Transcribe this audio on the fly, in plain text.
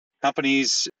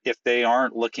Companies, if they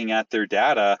aren't looking at their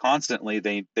data constantly,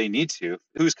 they need to.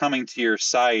 Who's coming to your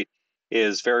site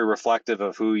is very reflective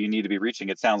of who you need to be reaching.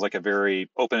 It sounds like a very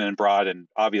open and broad and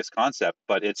obvious concept,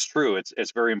 but it's true.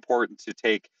 It's very important to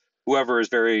take whoever is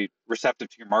very receptive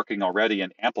to your marketing already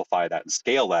and amplify that and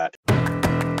scale that.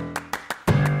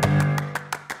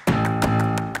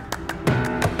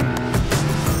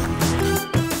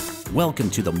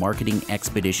 Welcome to the Marketing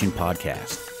Expedition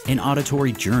Podcast, an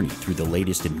auditory journey through the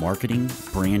latest in marketing,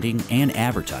 branding, and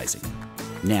advertising.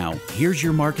 Now, here's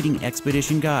your Marketing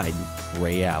Expedition guide,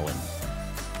 Ray Allen.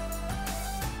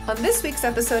 On this week's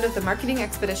episode of the Marketing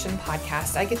Expedition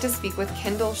Podcast, I get to speak with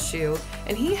Kendall Shew,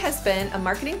 and he has been a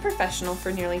marketing professional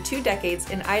for nearly 2 decades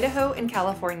in Idaho and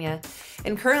California.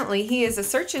 And currently, he is a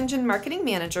search engine marketing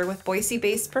manager with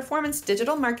Boise-based performance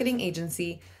digital marketing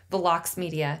agency, VELOX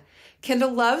Media.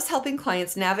 Kendall loves helping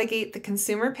clients navigate the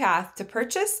consumer path to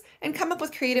purchase and come up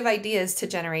with creative ideas to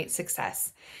generate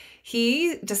success.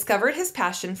 He discovered his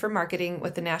passion for marketing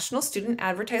with the National Student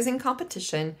Advertising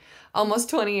Competition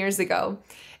almost 20 years ago.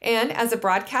 And as a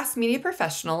broadcast media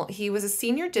professional, he was a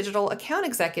senior digital account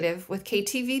executive with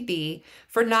KTVB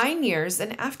for 9 years.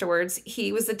 And afterwards,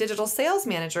 he was a digital sales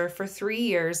manager for 3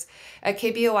 years at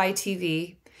KBOI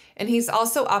TV. And he's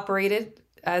also operated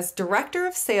as director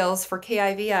of sales for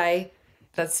KIVI,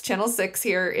 that's Channel 6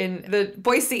 here in the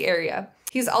Boise area.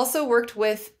 He's also worked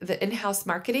with the in-house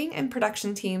marketing and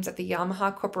production teams at the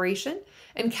Yamaha Corporation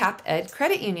and Cap Ed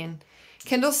Credit Union.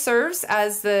 Kendall has served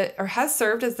as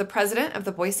the president of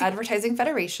the Boise Advertising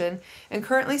Federation and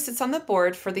currently sits on the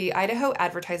board for the Idaho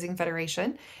Advertising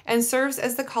Federation and serves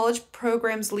as the College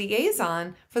Programs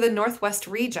Liaison for the Northwest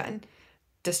Region,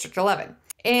 District 11,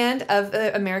 and of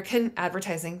the American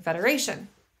Advertising Federation.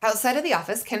 Outside of the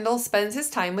office, Kendall spends his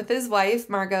time with his wife,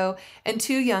 Margot, and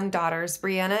 2 young daughters,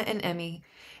 Brianna and Emmy.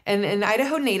 And an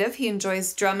Idaho native, he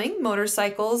enjoys drumming,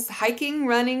 motorcycles, hiking,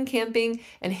 running, camping,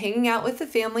 and hanging out with the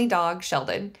family dog,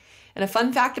 Sheldon. And a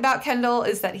fun fact about Kendall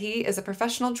is that he is a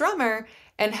professional drummer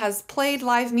and has played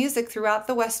live music throughout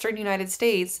the Western United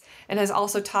States and has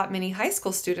also taught many high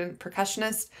school student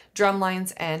percussionists,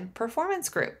 drumlines, and performance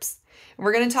groups.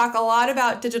 We're going to talk a lot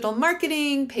about digital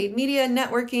marketing, paid media,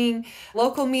 networking,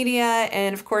 local media,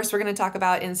 and of course, we're going to talk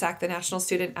about NSAC, the National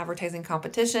Student Advertising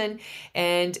Competition.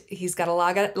 And he's got a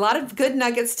lot of good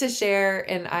nuggets to share,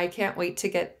 and I can't wait to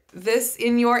get this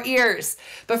in your ears.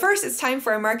 But first, it's time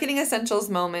for our Marketing Essentials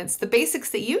moments, the basics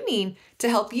that you need to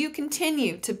help you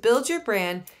continue to build your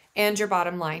brand and your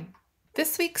bottom line.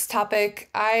 This week's topic,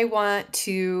 I want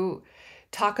to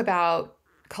talk about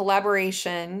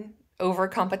collaboration over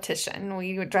competition.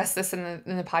 We address this in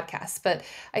the podcast, but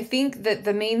I think that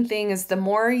the main thing is the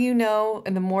more you know,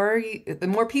 and the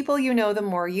more people you know, the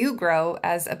more you grow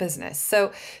as a business.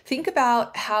 So think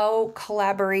about how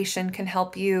collaboration can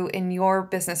help you in your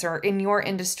business or in your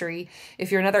industry.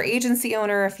 If you're another agency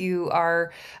owner, if you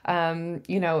are, an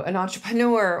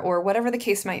entrepreneur or whatever the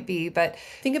case might be, but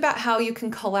think about how you can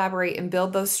collaborate and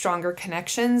build those stronger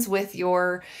connections with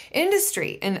your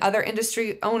industry and other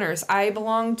industry owners. I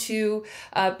belong to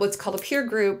what's called a peer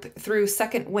group through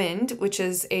Second Wind, which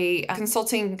is a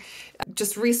consulting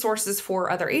just resources for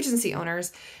other agency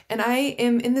owners. And I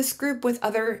am in this group with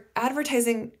other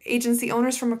advertising agency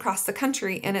owners from across the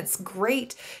country. And it's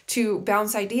great to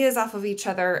bounce ideas off of each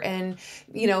other. And,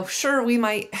 sure, we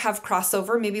might have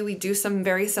crossover. Maybe we do some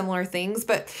very similar things.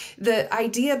 But the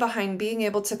idea behind being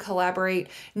able to collaborate,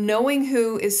 knowing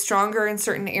who is stronger in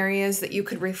certain areas that you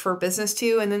could refer business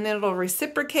to, and then it'll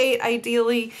reciprocate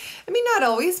ideally. I mean, not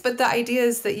always, but the idea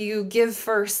is that you give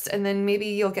first and then maybe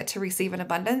you'll get to receive in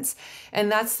abundance.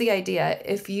 And that's the idea.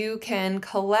 If you can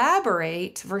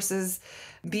collaborate versus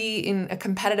be in a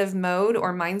competitive mode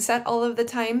or mindset all of the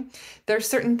time, there's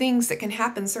certain things that can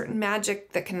happen, certain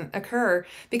magic that can occur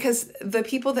because the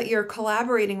people that you're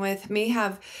collaborating with may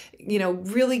have,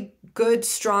 really good,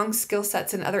 strong skill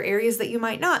sets in other areas that you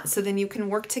might not. So then you can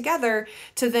work together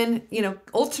to then,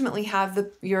 ultimately have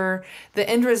the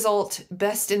end result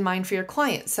best in mind for your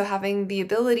client. So having the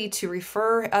ability to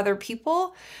refer other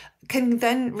people can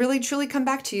then really truly come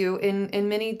back to you in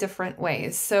many different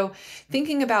ways. So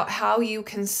thinking about how you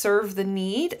can serve the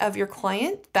need of your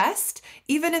client best,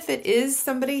 even if it is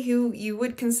somebody who you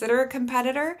would consider a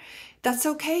competitor, that's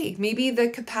okay. Maybe the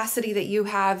capacity that you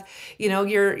have,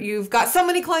 you've got so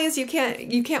many clients, you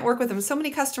can't work with them, so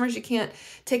many customers, you can't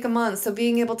take them on. So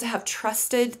being able to have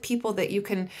trusted people that you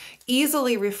can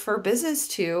easily refer business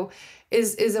to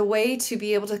is a way to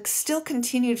be able to still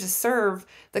continue to serve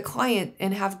the client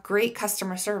and have great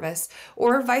customer service,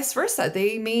 or vice versa.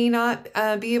 They may not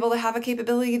be able to have a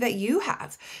capability that you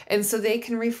have, and so they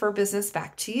can refer business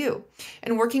back to you.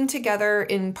 And working together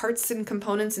in parts and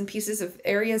components and pieces of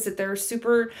areas that they're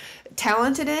super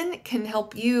talented in can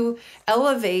help you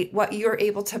elevate what you're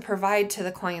able to provide to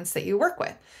the clients that you work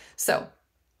with. So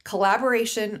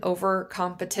collaboration over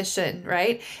competition,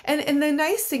 right? And the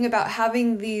nice thing about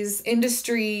having these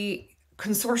industry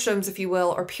consortiums, if you will,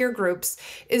 or peer groups,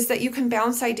 is that you can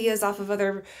bounce ideas off of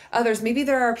others. Maybe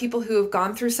there are people who have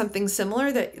gone through something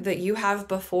similar that you have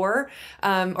before,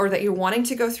 or that you're wanting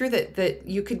to go through that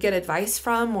you could get advice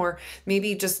from, or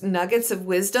maybe just nuggets of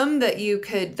wisdom that you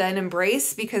could then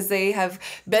embrace because they have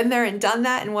been there and done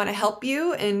that and want to help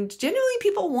you. And generally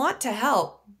people want to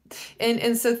help.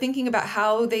 And so thinking about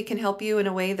how they can help you in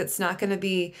a way that's not going to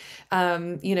be,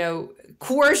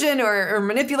 coercion or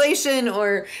manipulation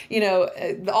or,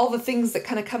 all the things that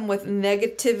kind of come with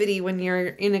negativity when you're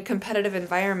in a competitive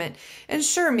environment. And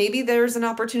sure, maybe there's an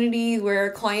opportunity where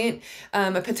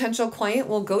a potential client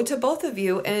will go to both of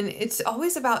you, and it's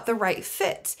always about the right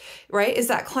fit, right? Is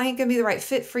that client going to be the right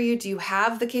fit for you? Do you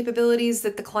have the capabilities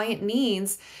that the client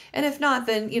needs? And if not,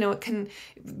 then, it can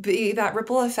be that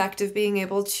ripple effect of being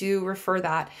able to refer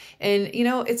that. And,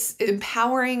 it's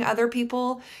empowering other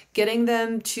people, getting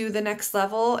them to the next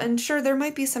level. And sure, there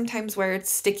might be some times where it's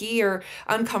sticky or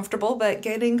uncomfortable, but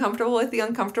getting comfortable with the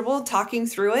uncomfortable, talking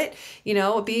through it,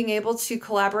 being able to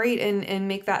collaborate and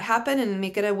make that happen and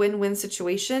make it a win-win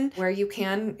situation where you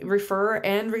can refer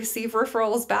and receive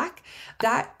referrals back.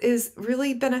 That is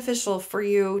really beneficial for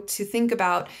you to think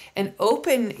about and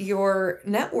open your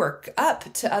network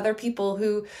up to other people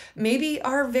who maybe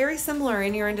are very similar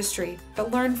in your industry,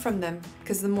 but learn from them,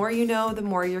 because the more you know, the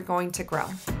more you're going to grow.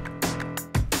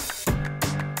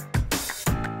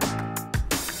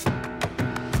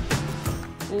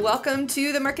 Welcome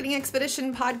to the Marketing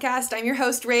Expedition podcast. I'm your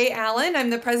host, Ray Allen. I'm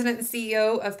the president and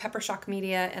CEO of Peppershock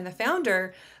Media and the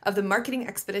founder of the Marketing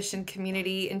Expedition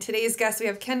community. And today's guest, we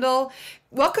have Kendall.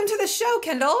 Welcome to the show,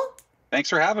 Kendall. Thanks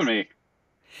for having me.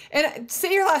 And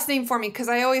say your last name for me, because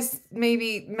I always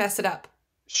maybe mess it up.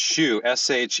 Shew,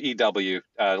 S-H-E-W,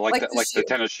 like the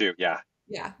tennis shoe. Yeah.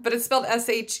 Yeah, but it's spelled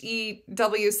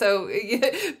S-H-E-W, so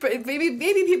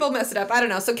maybe people mess it up. I don't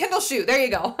know. So Kendall Shew, there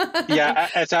you go. Yeah,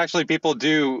 it's actually, people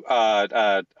do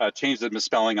change the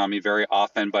misspelling on me very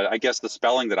often, but I guess the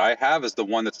spelling that I have is the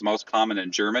one that's the most common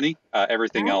in Germany.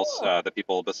 Everything else that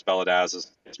people misspell it as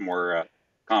is more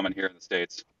common here in the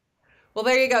States. Well,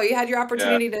 there you go. You had your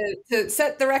opportunity to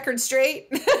set the record straight.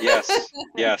 Yes.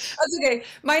 That's okay.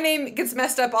 My name gets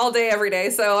messed up all day, every day.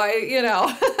 So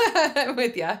I'm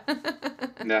with you.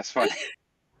 That's fine.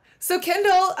 So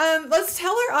Kendall, let's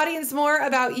tell our audience more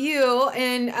about you.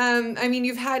 And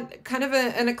you've had kind of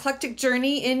an eclectic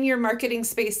journey in your marketing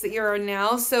space that you're in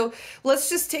now. So let's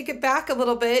just take it back a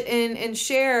little bit and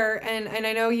share. And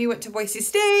I know you went to Boise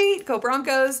State, go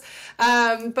Broncos,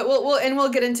 but we'll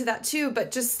get into that too.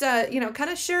 But just kind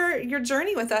of share your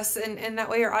journey with us, and that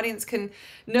way our audience can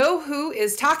know who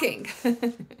is talking.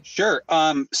 Sure.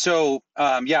 I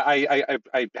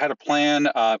had a plan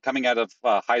coming out of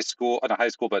high school,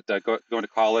 but going to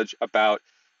college, about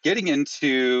getting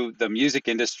into the music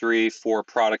industry for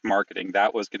product marketing.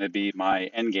 That was going to be my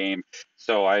end game.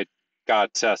 So I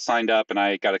got signed up and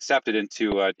I got accepted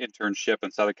into an internship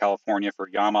in Southern California for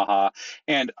Yamaha.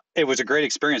 And it was a great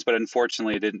experience, but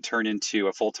unfortunately it didn't turn into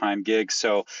a full-time gig.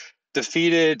 So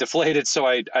deflated. So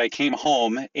I came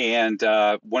home and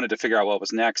wanted to figure out what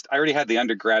was next. I already had the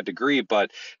undergrad degree,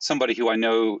 but somebody who I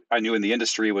knew in the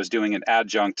industry was doing an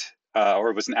adjunct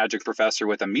was an adjunct professor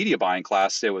with a media buying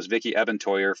class. It was Vicki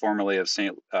Ebentoyer, formerly of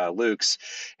St. Luke's,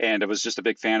 and I was just a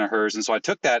big fan of hers. And so I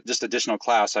took that just additional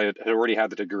class. I had already had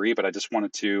the degree, but I just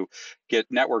wanted to get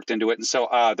networked into it. And so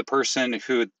the person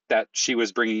that she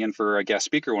was bringing in for a guest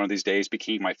speaker one of these days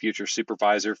became my future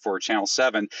supervisor for Channel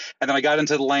 7. And then I got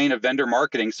into the lane of vendor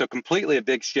marketing. So completely a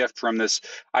big shift from this.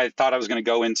 I thought I was going to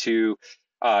go into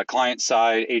client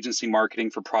side agency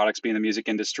marketing for products, being in the music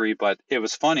industry, but it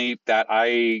was funny that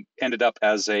I ended up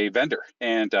as a vendor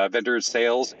and vendor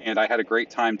sales, and I had a great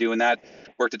time doing that.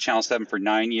 Worked at Channel 7 for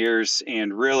 9 years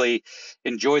and really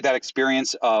enjoyed that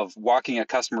experience of walking a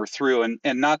customer through.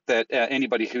 And not that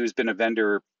anybody who's been a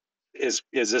vendor is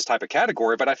this type of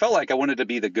category, but I felt like I wanted to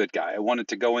be the good guy. I wanted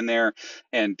to go in there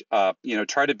and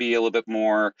try to be a little bit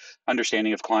more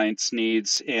understanding of clients'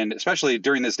 needs, and especially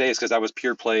during these days, because I was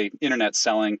pure play internet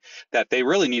selling, that they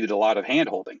really needed a lot of hand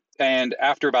holding. And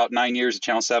after about 9 years at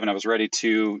Channel 7, I was ready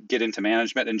to get into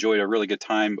management. Enjoyed a really good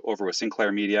time over with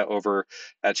Sinclair Media over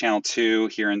at Channel 2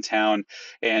 here in town,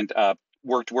 and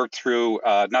worked through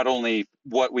not only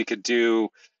what we could do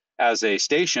as a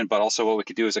station, but also what we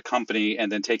could do as a company,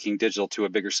 and then taking digital to a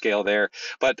bigger scale there.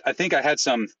 But I think I had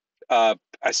some,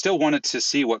 I still wanted to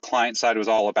see what client side was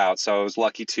all about. So I was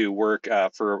lucky to work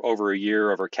for over a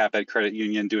year over CapEd Credit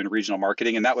Union doing regional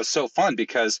marketing. And that was so fun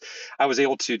because I was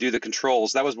able to do the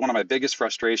controls. That was one of my biggest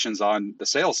frustrations on the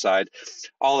sales side.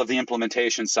 All of the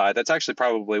implementation side, that's actually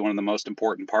probably one of the most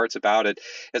important parts about it,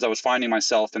 is I was finding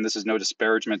myself, and this is no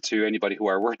disparagement to anybody who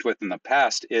I worked with in the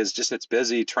past, is just it's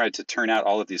busy trying to turn out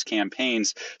all of these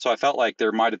campaigns. So I felt like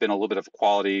there might have been a little bit of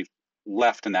quality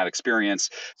left in that experience.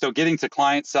 So getting to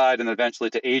client side and eventually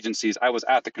to agencies, I was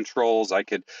at the controls. I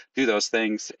could do those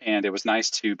things, and it was nice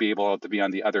to be able to be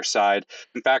on the other side.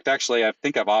 In fact, actually, I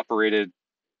think I've operated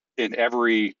in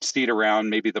every seat around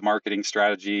maybe the marketing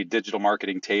strategy, digital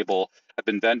marketing table. I've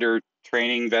been vendor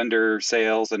training, vendor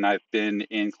sales, and I've been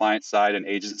in client side and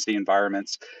agency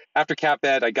environments. After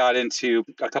CapEd, I got into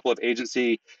a couple of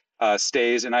agency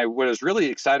stays, and what I was really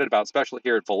excited about, especially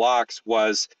here at VELOX,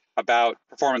 was about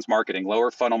performance marketing,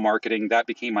 lower funnel marketing. That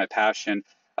became my passion.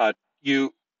 You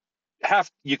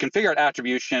can figure out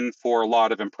attribution for a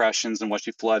lot of impressions and what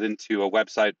you flood into a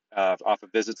website off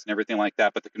of visits and everything like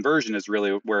that, but the conversion is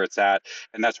really where it's at,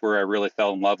 and that's where I really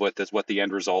fell in love with, is what the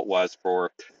end result was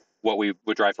for what we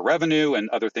would drive for revenue and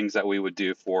other things that we would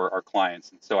do for our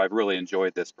clients. And so I've really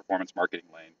enjoyed this performance marketing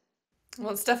lane.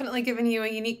 Well, it's definitely given you a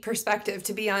unique perspective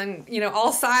to be on,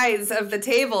 all sides of the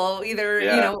table,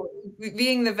 either,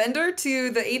 being the vendor to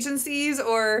the agencies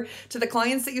or to the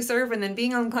clients that you serve, and then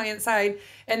being on the client side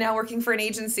and now working for an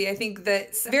agency. I think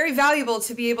that's very valuable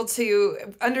to be able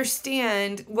to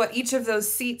understand what each of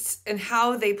those seats and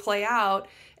how they play out.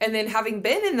 And then having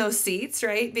been in those seats,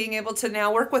 right, being able to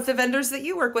now work with the vendors that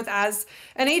you work with as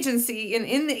an agency and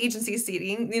in the agency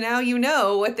seating, you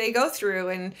know what they go through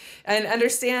and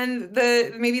understand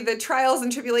maybe the trials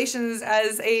and tribulations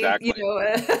as Exactly.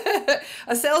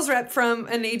 a sales rep from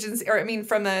an agency, or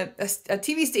from a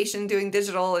TV station doing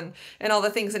digital and all the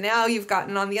things. And now you've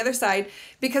gotten on the other side,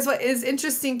 because what is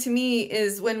interesting to me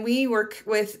is when we work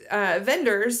with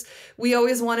vendors, we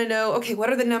always want to know, okay, what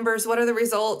are the numbers? What are the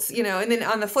results? And then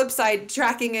on the flip side,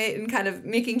 tracking it and kind of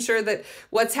making sure that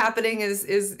what's happening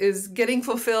is getting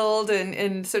fulfilled.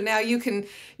 And so now you can,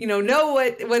 know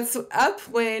what's up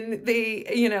when they,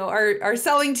 are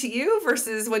selling to you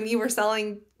versus when you were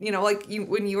selling,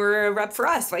 when you were a rep for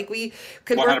us, like we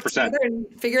could 100%. Work together and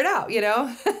figure it out,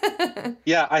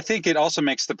 Yeah, I think it also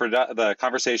makes the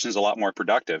conversations a lot more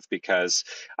productive, because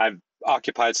I've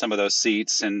occupied some of those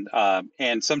seats, and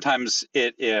sometimes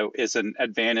it is an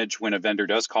advantage when a vendor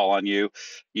does call on you.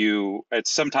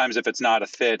 It's sometimes, if it's not a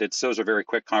fit, those are very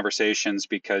quick conversations,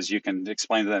 because you can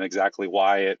explain to them exactly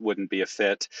why it wouldn't be a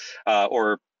fit,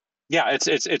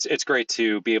 it's great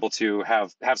to be able to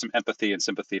have some empathy and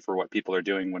sympathy for what people are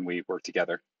doing when we work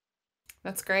together.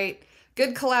 That's great.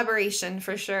 Good collaboration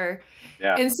for sure.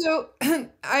 Yeah. And so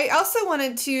I also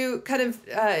wanted to kind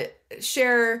of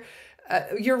share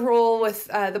your role with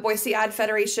the Boise Ad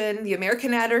Federation, the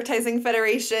American Advertising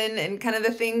Federation, and kind of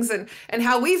the things and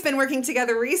how we've been working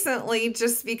together recently,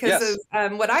 just because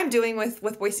of what I'm doing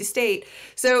with Boise State.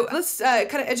 So let's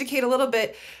kind of educate a little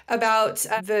bit about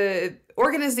the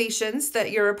organizations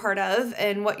that you're a part of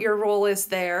and what your role is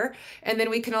there. And then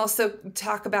we can also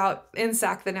talk about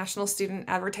NSAC, the National Student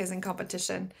Advertising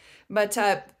Competition. But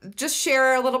just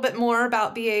share a little bit more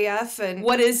about BAF and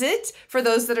what is it for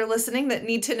those that are listening that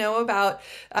need to know about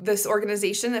this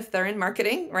organization if they're in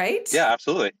marketing, right? Yeah,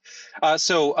 absolutely.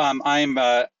 So I'm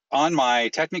on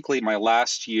technically my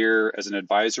last year as an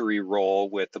advisory role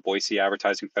with the Boise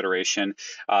Advertising Federation.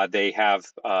 They have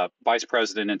vice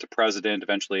president into president,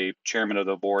 eventually chairman of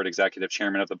the board, executive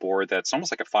chairman of the board. That's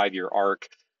almost like a 5-year arc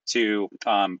to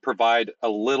provide a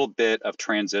little bit of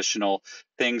transitional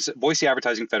things. Boise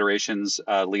Advertising Federation's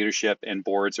leadership and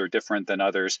boards are different than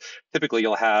others. Typically,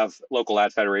 you'll have local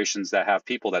ad federations that have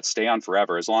people that stay on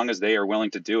forever. As long as they are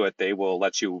willing to do it, they will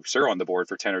let you serve on the board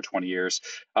for 10 or 20 years.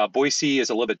 Boise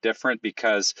is a little bit different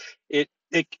because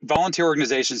volunteer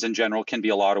organizations in general can be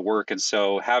a lot of work. And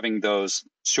so having those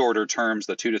shorter terms,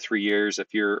 the 2 to 3 years,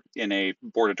 if you're in a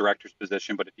board of directors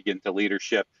position, but if you get into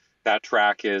leadership, that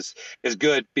track is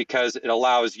good because it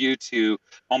allows you to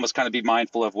almost kind of be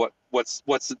mindful of what's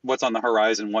on the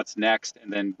horizon, what's next,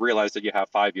 and then realize that you have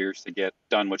 5 years to get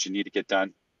done what you need to get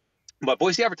done. But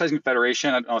Boise Advertising Federation,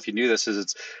 I don't know if you knew this, is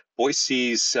it's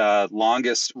Boise's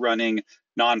longest running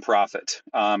nonprofit.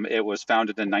 It was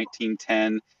founded in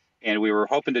 1910, and we were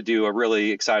hoping to do a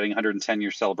really exciting 110-year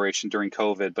celebration during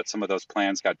COVID, but some of those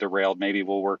plans got derailed. Maybe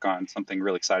we'll work on something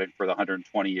really exciting for the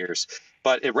 120 years.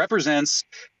 But it represents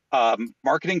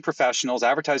marketing professionals,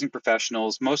 advertising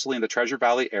professionals, mostly in the Treasure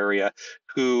Valley area,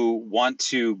 who want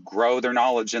to grow their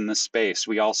knowledge in this space.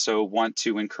 We also want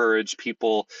to encourage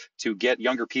people to get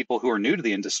younger people who are new to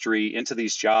the industry into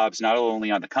these jobs, not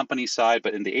only on the company side,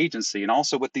 but in the agency. And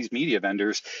also with these media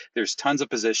vendors, there's tons of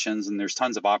positions and there's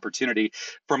tons of opportunity.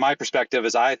 From my perspective,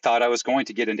 as I thought I was going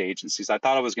to get into agencies, I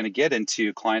thought I was going to get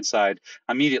into client side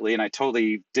immediately, and I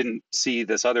totally didn't see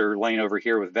this other lane over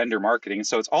here with vendor marketing. And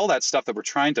so it's all that stuff that we're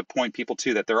trying to point people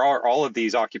to, that there are all of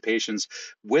these occupations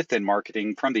within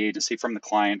marketing, from the agency, from the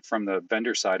client, from the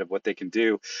vendor side of what they can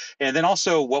do. And then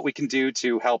also what we can do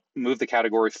to help move the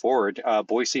category forward.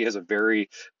 Boise has a very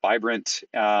vibrant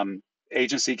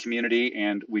agency community,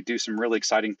 and we do some really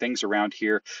exciting things around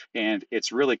here. And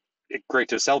it's really great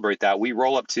to celebrate that. We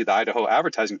roll up to the Idaho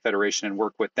Advertising Federation and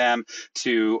work with them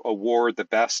to award the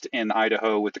best in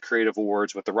Idaho with the creative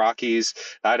awards with the Rockies.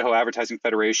 The Idaho Advertising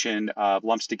Federation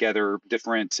lumps together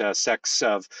different sects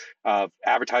of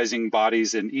advertising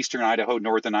bodies in eastern Idaho,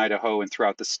 northern Idaho, and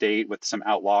throughout the state with some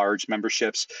at-large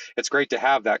memberships. It's great to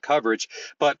have that coverage,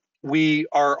 but we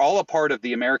are all a part of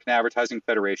the American Advertising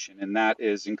Federation, and that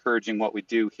is encouraging what we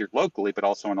do here locally, but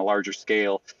also on a larger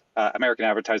scale. American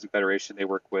Advertising Federation, they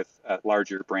work with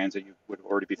larger brands that you would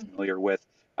already be familiar with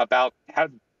about how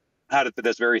to,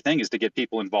 this very thing is to get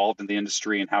people involved in the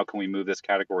industry and how can we move this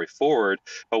category forward.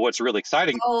 But what's really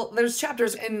exciting. Well, there's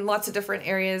chapters in lots of different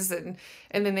areas, and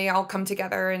then they all come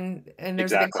together, and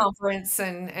there's a big conference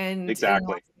and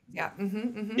exactly.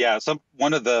 Yeah. So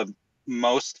one of the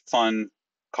most fun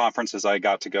conferences I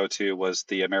got to go to was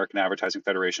the American Advertising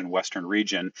Federation Western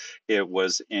Region. It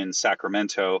was in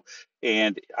Sacramento,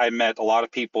 and I met a lot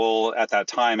of people at that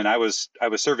time, and I was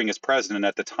serving as president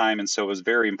at the time, and so it was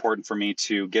very important for me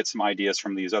to get some ideas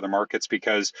from these other markets,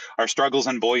 because our struggles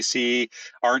in Boise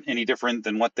aren't any different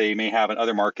than what they may have in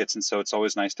other markets, and so it's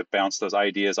always nice to bounce those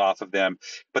ideas off of them.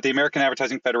 But the American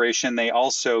Advertising Federation, they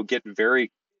also get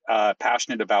very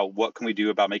passionate about what can we do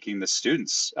about making the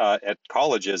students at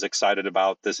colleges excited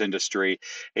about this industry,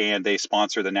 and they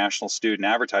sponsor the National Student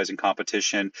Advertising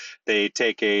Competition. They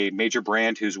take a major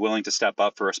brand who's willing to step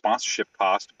up for a sponsorship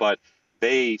cost, but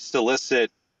they solicit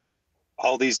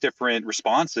all these different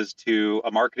responses to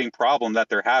a marketing problem that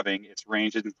they're having. It's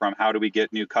ranging from how do we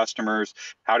get new customers,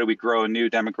 how do we grow a new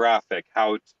demographic,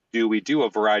 how do we do a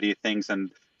variety of things.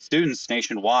 And students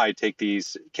nationwide take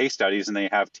these case studies, and they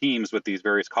have teams with these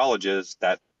various colleges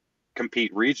that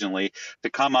compete regionally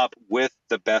to come up with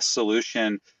the best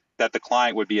solution that the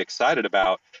client would be excited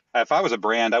about. If I was a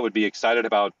brand, I would be excited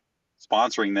about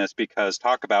sponsoring this, because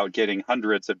talk about getting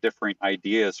hundreds of different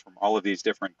ideas from all of these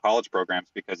different college programs,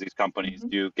 because these companies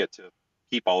do get to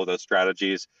keep all of those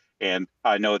strategies. And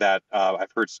I know that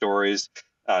I've heard stories,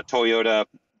 Toyota,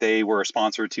 they were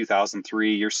sponsored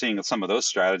 2003. You're seeing some of those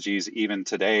strategies even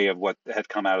today of what had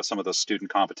come out of some of those student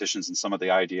competitions and some of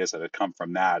the ideas that had come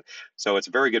from that. So it's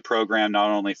a very good program, not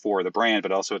only for the brand,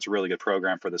 but also it's a really good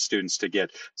program for the students to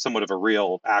get somewhat of a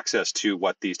real access to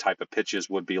what these type of pitches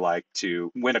would be like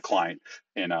to win a client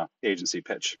in an agency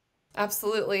pitch.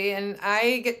 Absolutely. And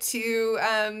I get to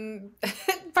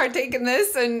partake in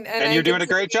this, and you're doing a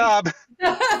great job.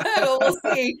 We'll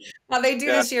see how they do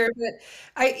this year.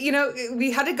 But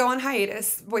we had to go on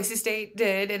hiatus. Boise State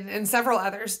did, and several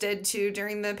others did too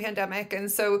during the pandemic. And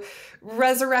so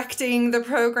resurrecting the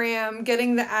program,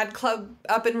 getting the ad club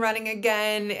up and running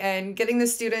again, and getting the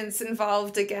students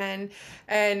involved again.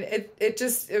 And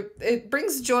it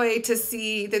brings joy to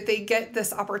see that they get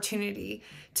this opportunity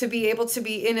to be able to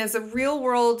be in as a real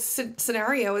world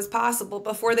scenario as possible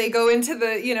before they go into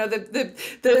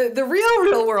the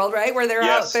real world, right? Where they're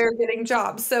out there getting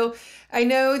jobs. So I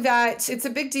know that it's a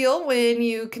big deal when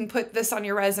you can put this on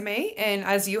your resume. And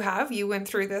as you went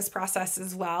through this process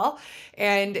as well.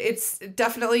 And it's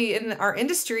definitely in our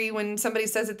industry, when somebody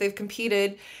says that they've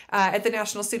competed at the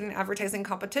National Student Advertising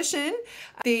Competition,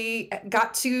 they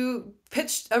got to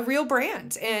pitch a real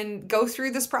brand and go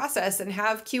through this process and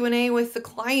have Q&A with the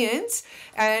client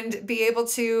and be able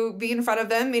to be in front of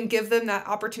them and give them that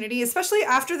opportunity, especially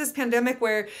after this pandemic,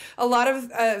 where a lot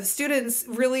of students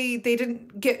really, they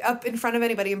didn't get up in front of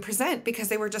anybody and present because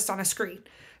they were just on a screen.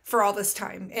 for all this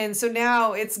time. And so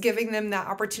now it's giving them that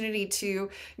opportunity to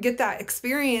get that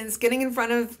experience, getting in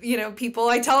front of, people.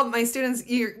 I tell my students,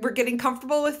 we're getting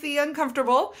comfortable with the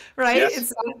uncomfortable, right? Yes.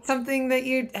 It's not something that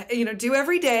you do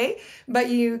every day, but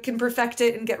you can perfect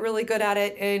it and get really good at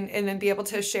it, and then be able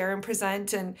to share and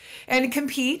present and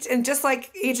compete. And just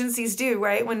like agencies do,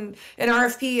 right? When an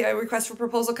RFP, a request for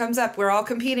proposal, comes up, we're all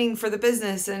competing for the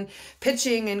business and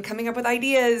pitching and coming up with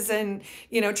ideas and,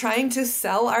 trying to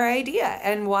sell our idea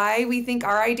and why we think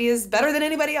our idea is better than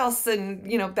anybody else, and,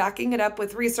 backing it up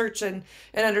with research and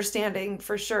understanding,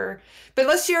 for sure. But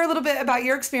let's share a little bit about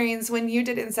your experience when you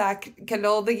did NSAC,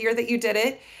 Kendall, the year that you did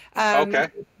it. Okay.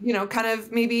 Kind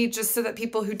of maybe just so that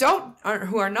people who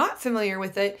who are not familiar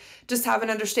with it, just have an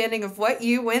understanding of what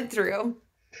you went through.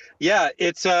 Yeah,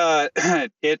 it's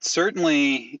it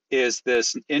certainly is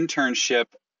this internship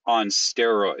on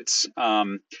steroids.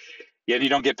 Yeah, and you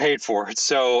don't get paid for it.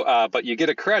 So, but you get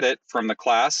a credit from the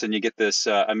class, and you get this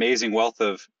amazing wealth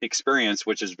of experience,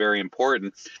 which is very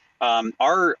important.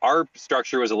 Our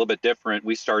structure was a little bit different.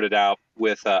 We started out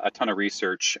with a ton of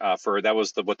research that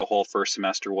was what the whole first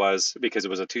semester was, because it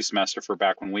was a 2-semester for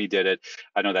back when we did it.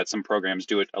 I know that some programs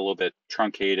do it a little bit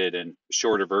truncated and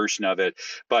shorter version of it,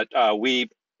 but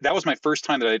that was my first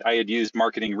time that I had used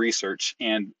marketing research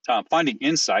and finding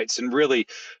insights and really,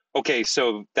 okay,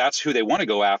 so that's who they want to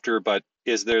go after, but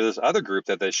is there this other group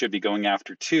that they should be going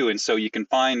after too? And so you can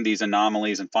find these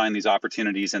anomalies and find these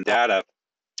opportunities in data.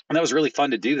 And that was really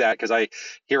fun to do that, because I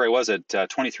was at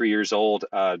 23 years old,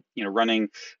 running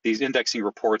these indexing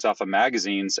reports off of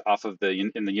magazines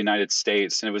in the United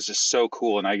States, and it was just so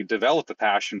cool. And I developed a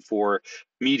passion for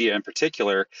media in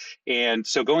particular. And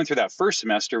so going through that first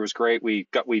semester was great. We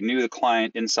knew the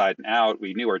client inside and out.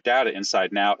 We knew our data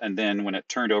inside and out. And then when it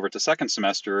turned over to second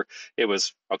semester, it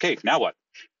was, okay, now what?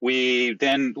 We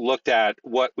then looked at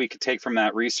what we could take from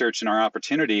that research and our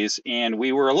opportunities, and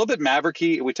we were a little bit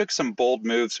mavericky. We took some bold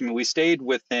moves. I mean, we stayed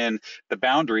within the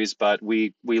boundaries, but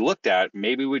we looked at,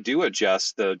 maybe we do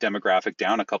adjust the demographic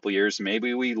down a couple years.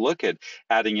 Maybe we look at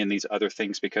adding in these other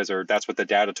things because that's what the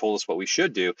data told us what we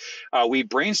should do. We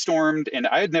brainstormed, and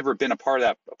I had never been a part of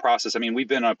that process. I mean, we've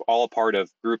been all a part of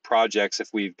group projects if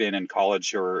we've been in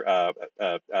college or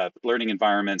learning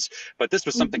environments, but this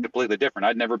was something completely different.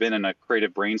 I'd never been in a creative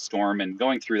brainstorm, and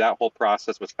going through that whole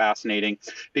process was fascinating,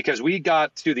 because we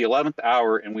got to the 11th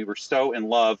hour and we were so in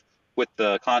love with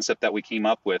the concept that we came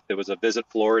up with. There was a Visit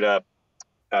Florida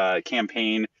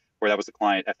campaign where that was the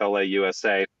client, FLA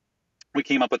USA. We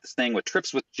came up with this thing with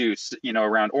trips with juice,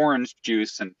 around orange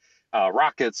juice and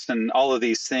rockets and all of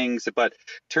these things, but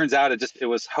turns out it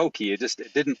was hokey. It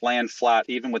didn't land flat,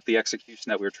 even with the execution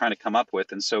that we were trying to come up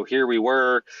with. And so here we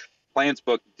were, plans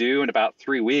book due in about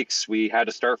 3 weeks. We had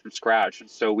to start from scratch, and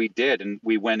so we did, and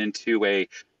we went into a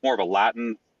more of a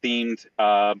Latin themed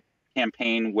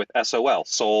campaign with SOL.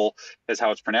 Soul is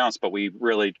how it's pronounced, but we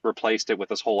really replaced it with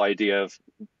this whole idea of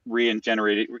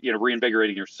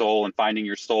reinvigorating your soul and finding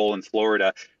your soul in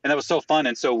Florida, and that was so fun.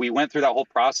 And so we went through that whole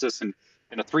process, and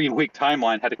in a 3-week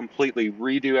timeline, had to completely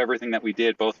redo everything that we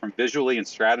did, both from visually and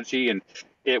strategy, and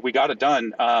we got it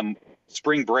done.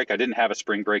 Spring break, I didn't have a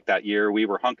spring break that year. We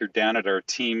were hunkered down at our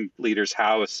team leader's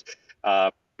house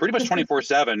pretty much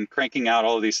 24/7, cranking out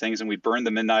all of these things, and we burned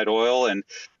the midnight oil. And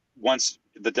once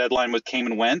the deadline came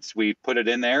and went, we put it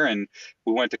in there, and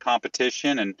we went to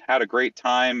competition and had a great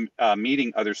time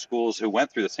meeting other schools who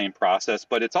went through the same process.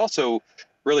 But it's also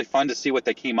really fun to see what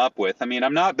they came up with. I mean,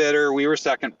 I'm not bitter. We were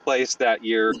second place that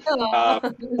year.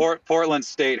 Portland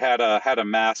State had a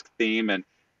mask theme, and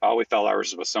we felt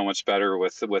ours was so much better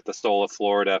with the soul of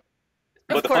Florida.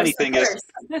 But the funny thing is,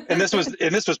 and this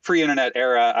was pre-internet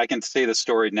era. I can say the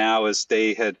story now, is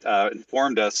they had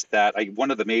informed us that one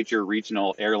of the major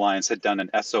regional airlines had done an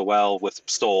SOL with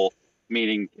Soul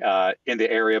meeting in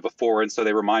the area before, and so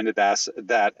they reminded us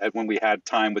that when we had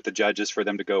time with the judges for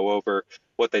them to go over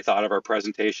what they thought of our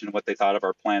presentation, what they thought of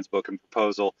our plans book and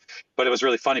proposal. But it was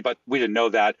really funny, but we didn't know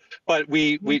that. But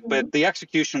but the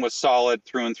execution was solid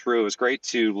through and through. It was great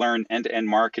to learn end-to-end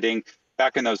marketing.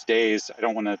 Back in those days, I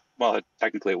don't want to, well,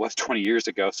 technically it was 20 years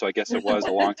ago, so I guess it was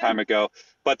a long time ago.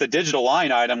 But the digital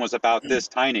line item was about this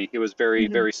tiny. It was very,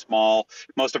 very small.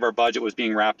 Most of our budget was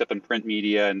being wrapped up in print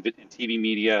media and TV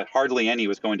media. Hardly any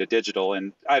was going to digital.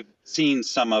 And I've seen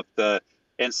some of the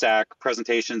NSAC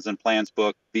presentations and plans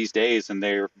book these days, and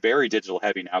they're very digital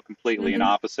heavy now, completely an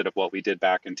opposite of what we did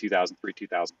back in 2003,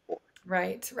 2004.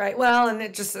 Right, right. Well, and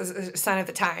it just is a sign of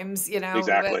the times,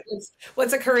 Exactly.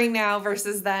 what's occurring now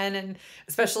versus then, and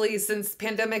especially since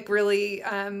pandemic really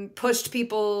pushed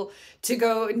people to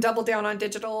go and double down on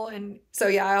digital, and so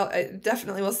yeah, I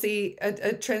definitely will see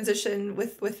a transition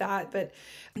with that. But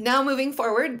now moving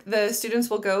forward, the students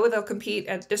they'll compete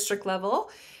at district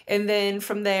level, and then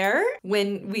from there,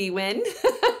 when we win,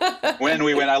 When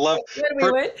we win, I love when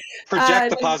we win,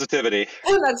 project the positivity.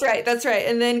 oh, that's right. That's right.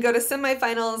 And then go to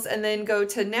semifinals and then go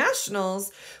to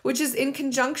nationals, which is in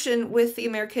conjunction with the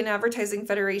American Advertising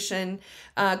Federation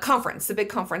conference, the big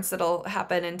conference that'll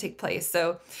happen and take place.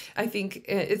 So I think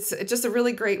it's just a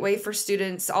really great way for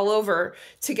students all over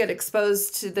to get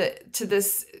exposed to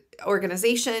this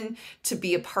organization, to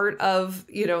be a part of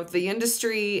the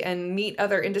industry and meet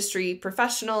other industry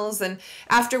professionals. And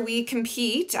after we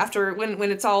compete,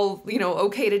 when it's all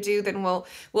okay to do, then we'll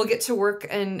get to work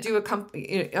and do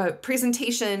a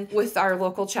presentation with our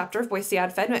local chapter of Boise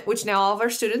Ad Fed, which now all of our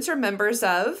students are members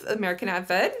of American Ad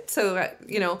Fed. So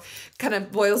kind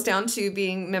of boils down to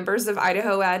being members of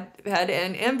Idaho Ad Fed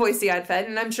and Boise Ad Fed,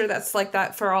 and I'm sure that's like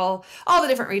that for all the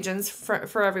different regions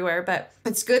for everywhere. But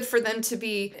it's good for them to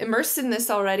be immersed in this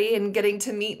already and getting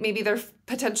to meet maybe their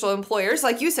potential employers.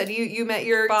 Like you said, you met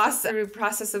your boss through the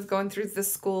process of going through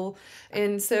this school.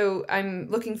 And so I'm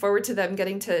looking forward to them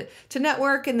getting to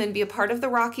network and then be a part of the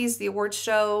Rockies, the awards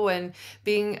show, and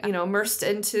being, immersed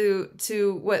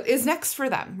into what is next for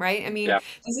them, right? I mean,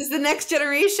 This is the next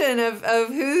generation of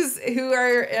who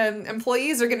our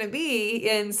employees are going to be.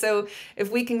 And so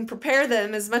if we can prepare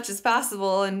them as much as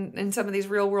possible in some of these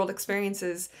real world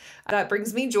experiences, that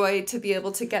brings me joy to be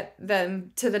able to get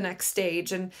them to the next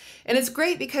stage. And it's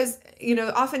great because,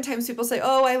 oftentimes people say,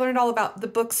 oh, I learned all about the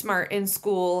book smart in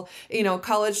school.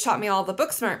 College taught me all the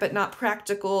book smart, but not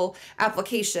practical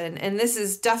application. And this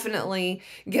is definitely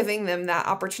giving them that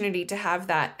opportunity to have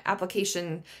that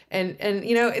application. And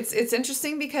it's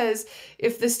interesting because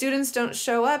if the students don't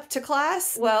show up to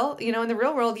class, well, in the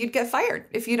real world, you'd get fired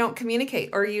if you don't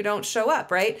communicate or you don't show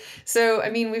up, right? So, I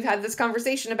mean, we've had this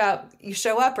conversation about you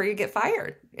show up or you get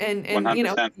fired. And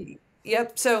 100%.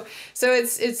 Yep. So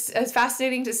it's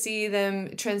fascinating to see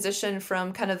them transition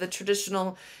from kind of the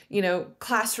traditional,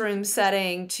 classroom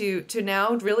setting to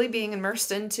now really being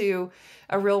immersed into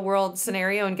a real world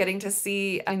scenario and getting to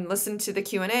see and listen to the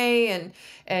Q&A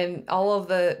and all of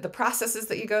the processes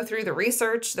that you go through, the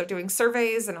research, they're doing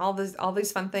surveys and all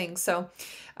these fun things. So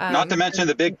not to mention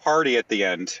the big party at the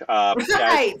end.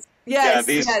 Right. Yes.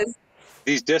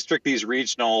 These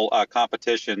regional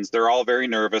competitions, they're all very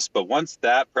nervous, but once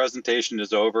that presentation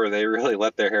is over, they really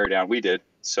let their hair down. We did.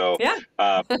 So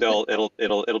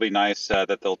it'll be nice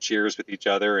that they'll cheers with each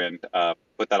other and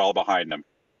put that all behind them.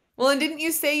 Well, and didn't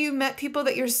you say you met people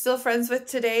that you're still friends with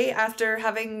today after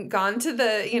having gone to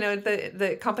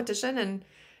the competition? And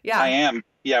I am.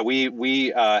 Yeah,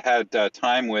 we had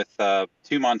time with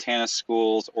 2 Montana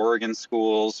schools, Oregon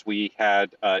schools. We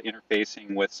had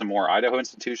interfacing with some more Idaho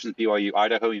institutions, BYU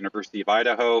Idaho, University of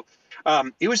Idaho.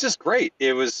 It was just great.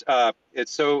 It was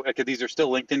these are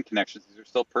still LinkedIn connections. These are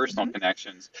still personal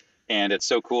connections. And it's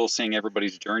so cool seeing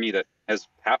everybody's journey that has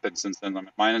happened since then.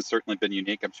 Mine has certainly been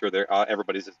unique. I'm sure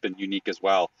everybody's has been unique as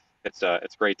well.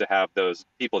 It's great to have those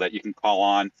people that you can call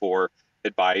on for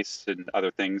advice and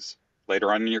other things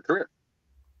later on in your career.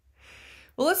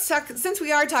 Well, let's talk, since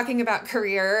we are talking about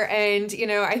career, and,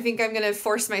 I think I'm going to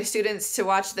force my students to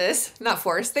watch this. Not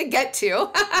force, they get to.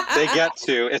 They get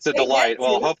to. It's a delight.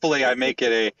 Well, hopefully I make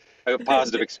it a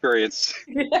positive experience.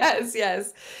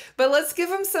 Yes. But let's give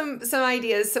them some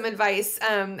ideas, some advice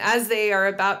as they are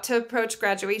about to approach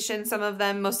graduation, some of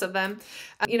them, most of them.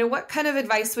 What kind of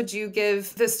advice would you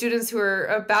give the students who are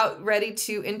about ready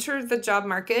to enter the job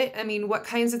market? I mean, what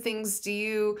kinds of things do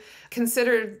you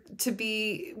consider to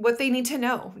be what they need to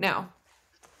know now?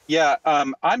 Yeah,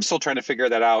 I'm still trying to figure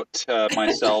that out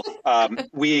myself.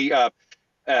 We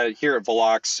here at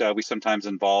VELOX, we sometimes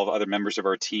involve other members of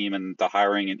our team in the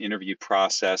hiring and interview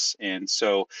process. And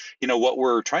so, what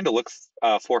we're trying to look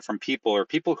for from people are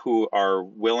people who are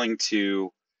willing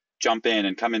to jump in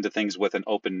and come into things with an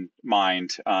open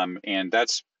mind. And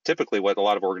that's typically what a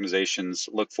lot of organizations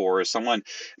look for is someone.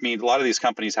 I mean, a lot of these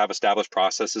companies have established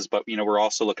processes, but we're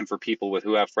also looking for people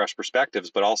who have fresh perspectives,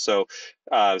 but also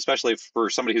especially for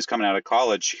somebody who's coming out of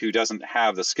college who doesn't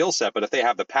have the skill set, but if they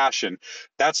have the passion,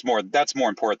 that's more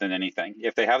important than anything.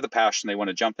 If they have the passion, they want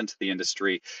to jump into the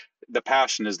industry. The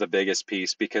passion is the biggest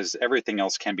piece because everything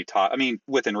else can be taught. I mean,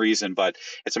 within reason, but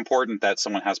it's important that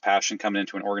someone has passion coming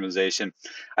into an organization.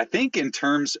 I think in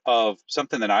terms of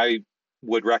something that I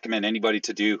would recommend anybody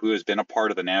to do who has been a part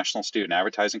of the National Student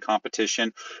Advertising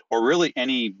Competition or really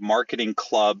any marketing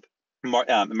club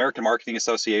American Marketing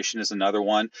Association is another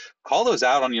one. Call those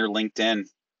out on your LinkedIn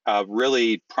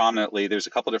really prominently. There's a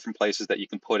couple different places that you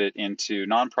can put it into: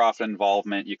 nonprofit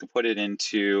involvement. You can put it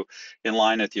into in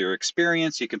line with your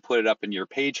experience. You can put it up in your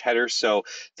page header. So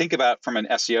think about from an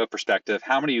SEO perspective,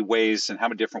 how many ways and how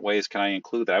many different ways can I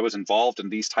include that? I was involved in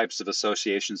these types of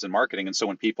associations in marketing. And so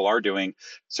when people are doing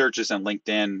searches on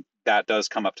LinkedIn, that does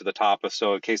come up to the top.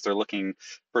 So in case they're looking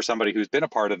for somebody who's been a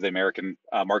part of the American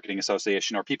Marketing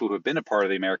Association, or people who have been a part of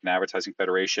the American Advertising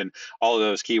Federation, all of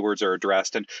those keywords are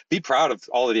addressed. And be proud of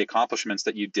all of the accomplishments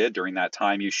that you did during that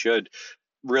time. You should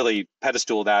really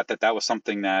pedestal that was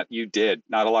something that you did.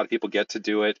 Not a lot of people get to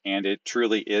do it, and it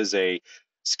truly is a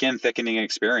skin thickening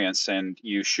experience, and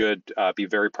you should be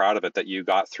very proud of it, that you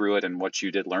got through it and what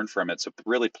you did learn from it. So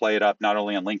really play it up, not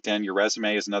only on LinkedIn. Your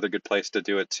resume is another good place to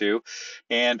do it too,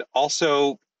 and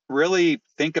also really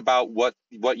think about what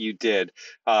you did.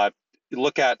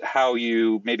 Look at how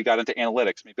you maybe got into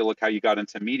analytics, maybe look how you got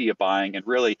into media buying, and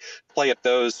really play up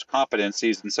those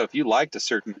competencies. And so if you liked a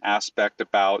certain aspect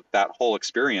about that whole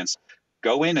experience,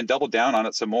 go in and double down on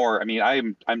it some more. I mean,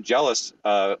 I'm jealous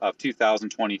of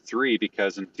 2023,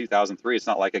 because in 2003, it's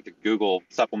not like I could Google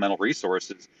supplemental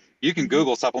resources. You can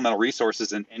Google supplemental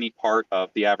resources in any part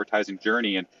of the advertising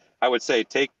journey. And I would say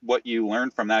take what you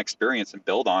learned from that experience and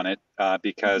build on it,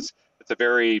 because it's a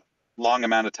very long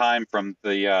amount of time from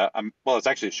the, well, it's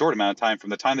actually a short amount of time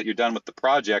from the time that you're done with the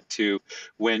project to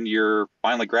when you're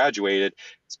finally graduated.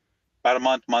 It's about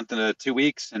a month and 2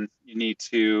 weeks, and you need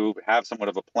to have somewhat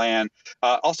of a plan.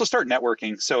 Also start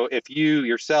networking. So if you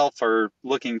yourself are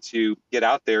looking to get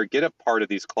out there, get a part of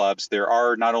these clubs. There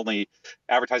are not only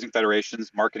advertising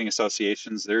federations, marketing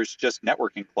associations, there's just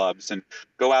networking clubs, and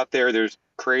go out there. There's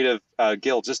creative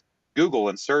guilds. Just Google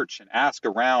and search and ask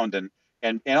around,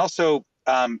 and also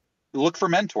look for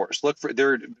mentors. Look for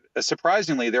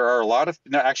surprisingly, there are a lot of,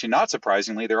 no, actually not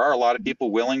surprisingly, there are a lot of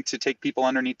people willing to take people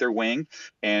underneath their wing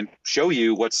and show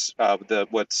you what's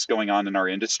going on in our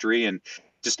industry. And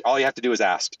just all you have to do is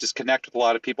ask. Just connect with a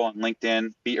lot of people on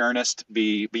LinkedIn. Be earnest,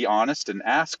 be honest, and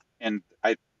ask. And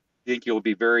I think you'll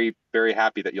be very, very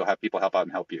happy that you'll have people help out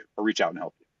and help you, or reach out and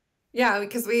help you. Yeah,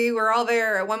 because we were all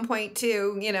there at one point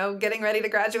too, getting ready to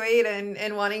graduate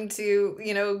and wanting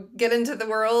to, get into the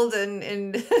world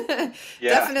and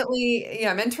definitely,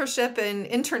 mentorship and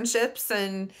internships.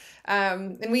 And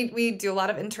we do a lot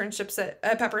of internships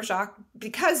at Peppershock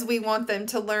because we want them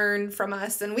to learn from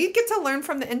us, and we get to learn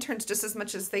from the interns just as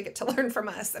much as they get to learn from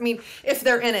us. I mean, if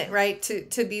they're in it, right,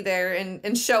 to be there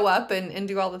and show up and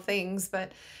do all the things.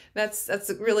 But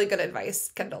that's really good advice,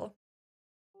 Kendall.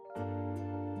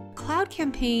 Cloud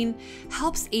Campaign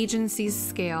helps agencies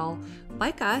scale.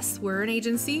 Like us, we're an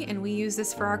agency, and we use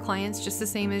this for our clients just the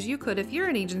same as you could if you're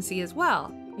an agency as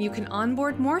well. You can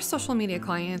onboard more social media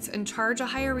clients and charge a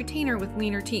higher retainer with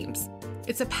leaner teams.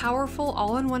 It's a powerful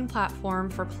all-in-one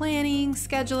platform for planning,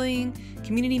 scheduling,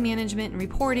 community management, and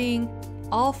reporting,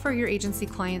 all for your agency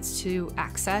clients to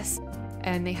access.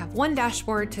 And they have one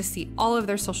dashboard to see all of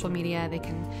their social media. They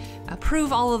can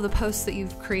approve all of the posts that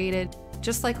you've created,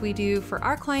 just like we do for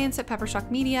our clients at Peppershock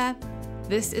Media.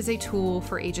 This is a tool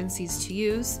for agencies to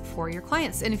use for your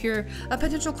clients. And if you're a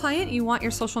potential client, you want your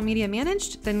social media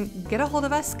managed, then get a hold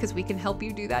of us because we can help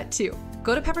you do that too.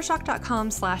 Go to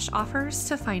peppershock.com/offers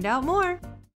to find out more.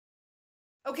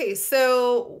 Okay,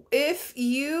 so if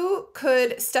you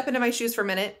could step into my shoes for a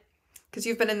minute, because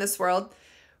you've been in this world,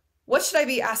 what should I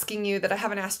be asking you that I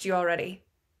haven't asked you already?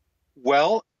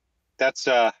 Well, that's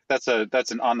an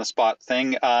on the spot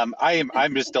thing.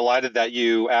 I'm just delighted that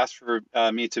you asked for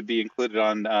me to be included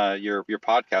on your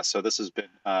podcast. So this has been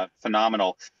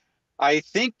phenomenal. I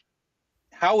think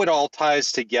how it all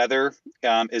ties together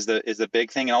is the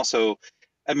big thing. And also,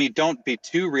 I mean, don't be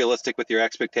too realistic with your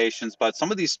expectations, but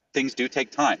some of these things do take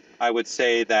time. I would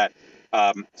say that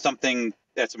something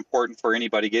that's important for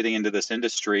anybody getting into this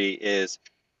industry is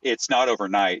it's not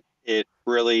overnight.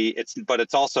 But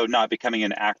it's also not becoming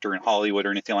an actor in Hollywood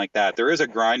or anything like that. There is a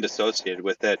grind associated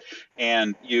with it,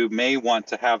 and you may want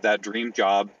to have that dream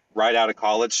job right out of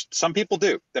college. Some people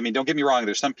do. I mean, don't get me wrong.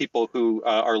 There's some people who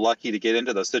are lucky to get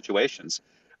into those situations,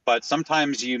 but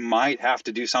sometimes you might have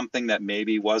to do something that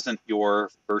maybe wasn't your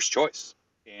first choice,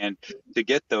 and to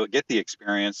get the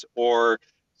experience, or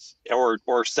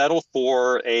settle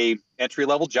for a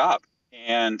entry-level job.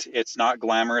 And it's not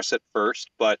glamorous at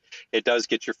first, but it does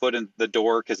get your foot in the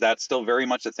door, because that's still very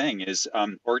much a thing. Is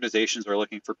organizations are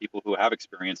looking for people who have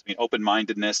experience. I mean,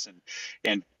 open-mindedness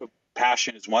and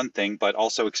passion is one thing, but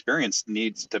also experience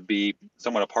needs to be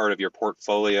somewhat a part of your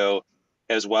portfolio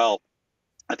as well.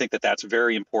 I think that that's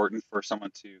very important for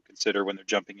someone to consider when they're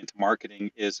jumping into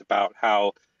marketing, is about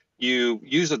how you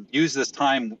use this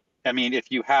time. I mean,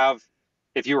 if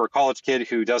you're a college kid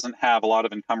who doesn't have a lot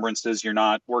of encumbrances, you're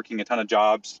not working a ton of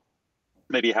jobs,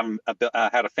 maybe you haven't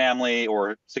had a family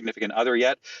or significant other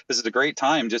yet, this is a great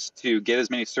time just to get as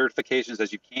many certifications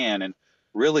as you can and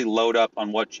really load up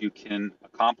on what you can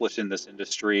accomplish in this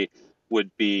industry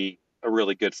would be a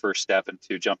really good first step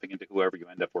into jumping into whoever you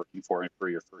end up working for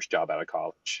your first job out of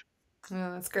college.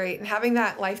 Oh, that's great. And having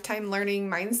that lifetime learning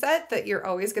mindset that you're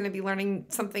always going to be learning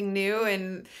something new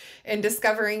and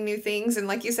discovering new things. And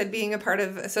like you said, being a part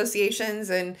of associations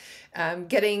and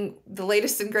getting the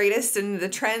latest and greatest and the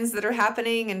trends that are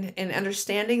happening and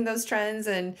understanding those trends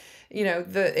and, you know,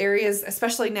 the areas,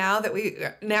 especially now that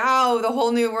now the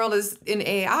whole new world is in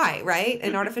AI, right?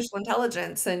 And artificial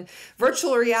intelligence and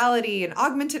virtual reality and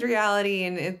augmented reality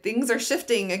and things are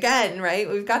shifting again, right?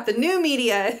 We've got the new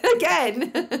media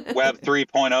again. Web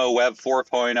 3.0, Web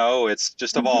 4.0, it's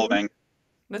just evolving.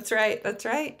 That's right. That's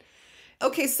right.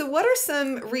 Okay, so what are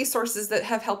some resources that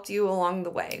have helped you along the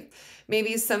way?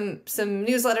 Maybe some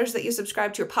newsletters that you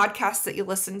subscribe to, or podcasts that you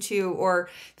listen to, or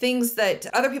things that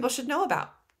other people should know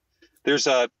about? There's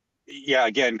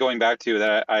again, going back to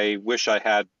that, I wish I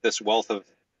had this wealth of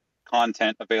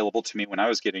content available to me when I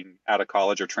was getting out of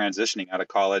college or transitioning out of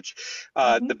college.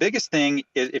 The biggest thing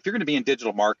is, if you're going to be in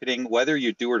digital marketing, whether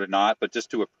you do it or not, but just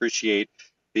to appreciate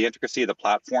the intricacy of the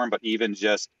platform, but even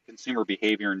just consumer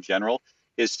behavior in general,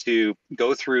 is to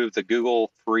go through the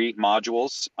Google free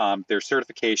modules. There's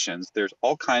certifications. There's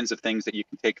all kinds of things that you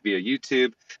can take via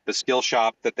YouTube. The skill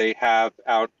shop that they have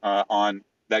out on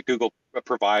that Google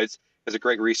provides is a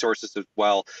great resources as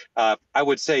well. I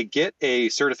would say get a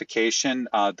certification,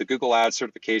 the Google Ads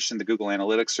certification, the Google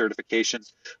Analytics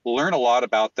certifications. Learn a lot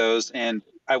about those, and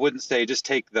I wouldn't say just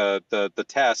take the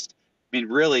test. I mean,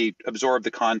 really absorb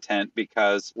the content,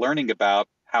 because learning about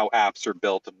how apps are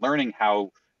built and learning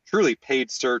how truly paid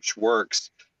search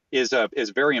works is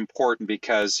very important,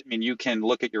 because I mean, you can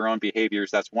look at your own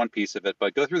behaviors. That's one piece of it,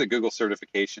 but go through the Google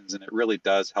certifications and it really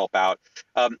does help out.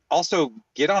 Also,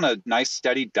 get on a nice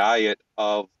steady diet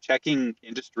of checking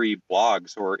industry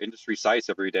blogs or industry sites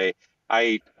every day.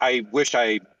 I wish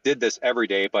I did this every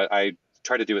day, but I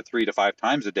try to do it 3 to 5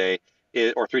 times a day,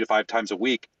 or 3 to 5 times a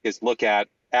week. Is look at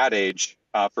Ad Age,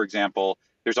 for example.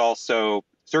 There's also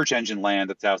Search Engine Land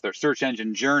that's out there, Search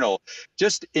Engine Journal.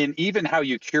 Just in even how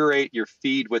you curate your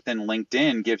feed within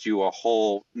LinkedIn gives you a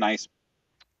whole nice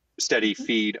steady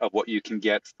feed of what you can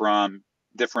get from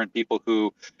different people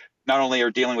who not only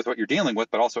are dealing with what you're dealing with,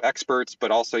 but also experts,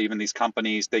 but also even these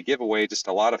companies. They give away just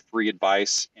a lot of free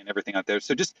advice and everything out there.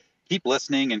 So just keep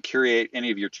listening and curate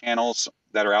any of your channels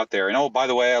that are out there. And oh, by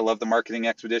the way, I love the Marketing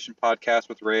Expedition podcast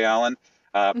with Ray Allen.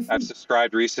 I've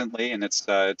subscribed recently, and it's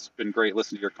been great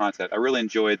listening to your content. I really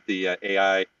enjoyed the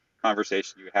AI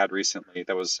conversation you had recently.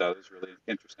 That was really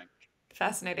interesting.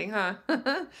 Fascinating, huh?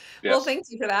 Yes. Well, thank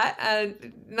you for that.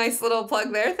 Nice little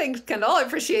plug there. Thanks, Kendall. I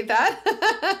appreciate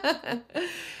that.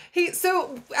 Hey,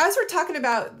 so as we're talking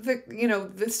about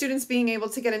the students being able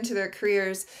to get into their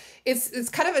careers, it's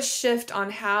kind of a shift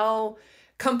on how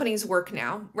companies work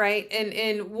now, right?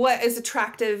 And what is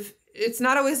attractive. It's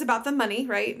not always about the money,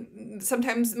 right?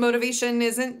 Sometimes motivation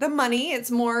isn't the money.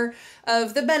 It's more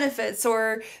of the benefits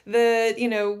or the,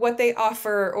 what they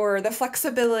offer or the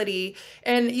flexibility.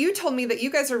 And you told me that you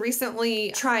guys are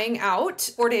recently trying out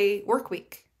 4-day work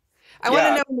week. I want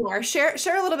to know more. Share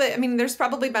a little bit. I mean, there's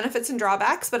probably benefits and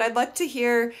drawbacks, but I'd like to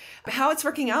hear how it's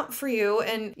working out for you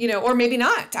and, or maybe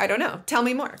not. I don't know. Tell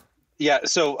me more. Yeah.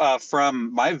 So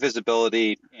from my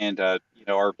visibility and,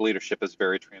 our leadership is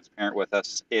very transparent with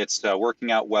us. It's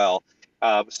working out well.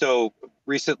 So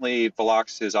recently,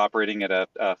 VELOX is operating at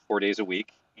 4 days a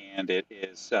week, and it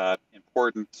is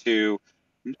important to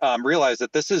realize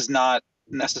that this is not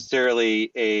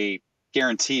necessarily a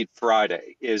guaranteed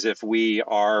Friday. Is if we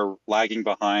are lagging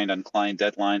behind on client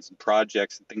deadlines and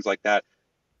projects and things like that,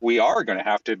 we are going to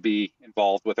have to be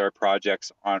involved with our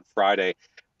projects on Friday.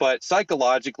 But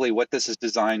psychologically, what this is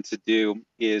designed to do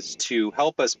is to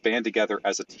help us band together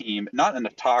as a team, not in a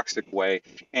toxic way.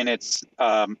 And it's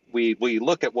we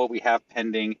look at what we have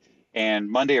pending and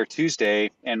Monday or Tuesday,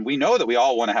 and we know that we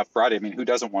all want to have Friday. I mean, who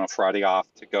doesn't want a Friday off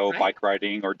to go bike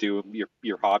riding or do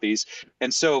your hobbies?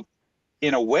 And so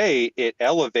in a way, it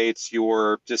elevates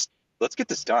your just, let's get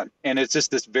this done. And it's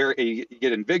just this you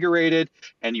get invigorated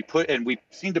and we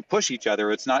seem to push each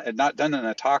other. It's not done in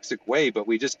a toxic way, but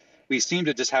we seem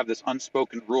to just have this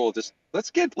unspoken rule. Just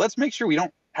let's make sure we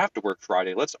don't have to work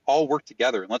Friday. Let's all work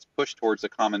together and let's push towards a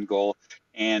common goal.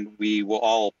 And we will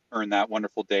all earn that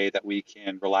wonderful day that we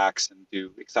can relax and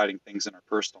do exciting things in our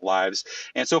personal lives.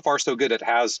 And so far, so good. It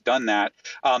has done that.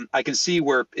 I can see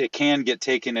where it can get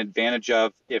taken advantage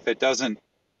of if it isn't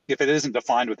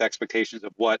defined with expectations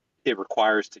of what it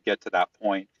requires to get to that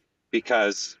point,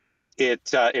 because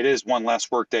it is one less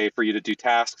workday for you to do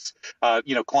tasks.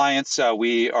 Clients,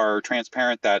 we are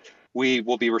transparent that we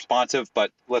will be responsive,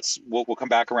 but we'll come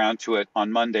back around to it on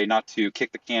Monday, not to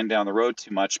kick the can down the road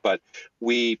too much, but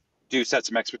we do set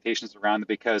some expectations around it,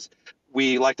 because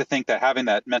we like to think that having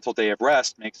that mental day of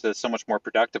rest makes us so much more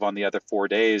productive on the other 4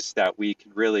 days, that we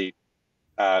can really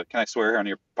can I swear on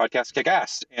your podcast, kick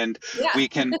ass. And Yeah. we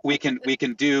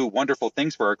can do wonderful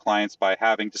things for our clients by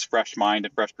having just fresh mind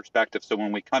and fresh perspective. So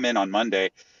when we come in on Monday,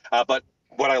 but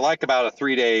what I like about a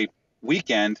 3-day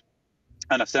weekend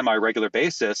on a semi-regular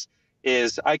basis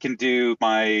is I can do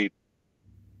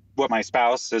what my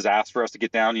spouse has asked for us to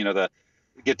get down,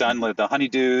 get done with the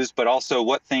honeydews, but also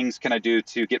what things can I do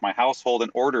to get my household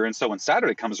in order. And so when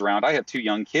Saturday comes around, I have 2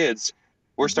 young kids.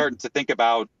 We're starting to think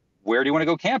about, where do you want to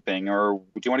go camping, or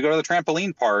do you want to go to the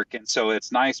trampoline park? And so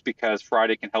it's nice because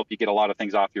Friday can help you get a lot of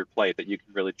things off your plate that you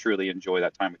can really truly enjoy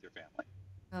that time with your family.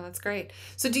 Oh, that's great.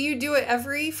 So do you do it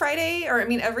every Friday, or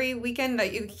every weekend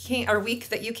that you can, or week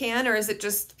that you can, or is it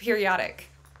just periodic?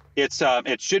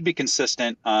 It should be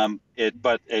consistent.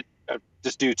 But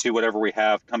just due to whatever we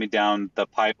have coming down the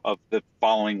pipe of the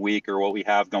following week, or what we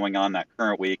have going on that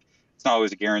current week, it's not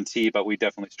always a guarantee, but we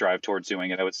definitely strive towards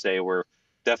doing it. I would say we're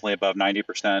definitely above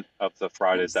 90% of the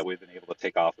Fridays that we've been able to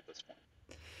take off at this point.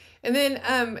 And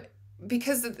then,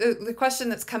 because the question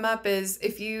that's come up is,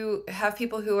 if you have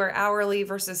people who are hourly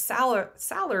versus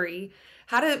salary,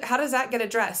 how does that get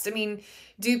addressed?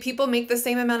 Do people make the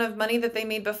same amount of money that they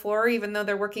made before, even though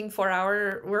they're working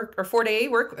 4-hour work, or 4-day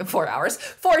work, 4 hours,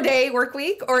 4-day work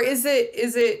week? Or is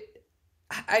it,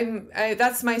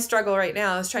 that's my struggle right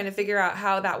now, is trying to figure out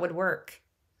how that would work.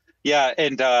 Yeah,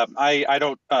 and I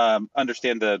don't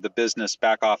understand the business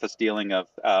back office dealing of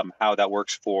how that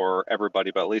works for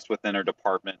everybody, but at least within our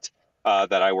department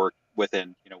that I work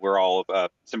within, we're all a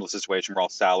similar situation. We're all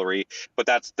salary, but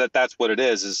that's what it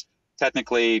is. Is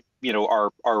technically,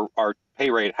 our pay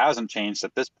rate hasn't changed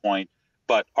at this point,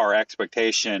 but our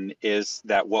expectation is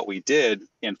that what we did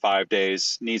in 5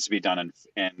 days needs to be done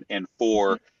in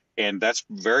 4, and that's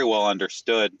very well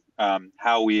understood.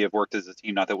 How we have worked as a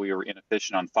team, not that we were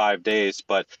inefficient on 5 days,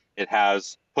 but it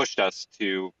has pushed us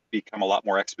to become a lot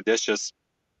more expeditious.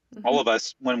 All of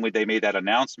us, when they made that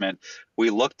announcement, we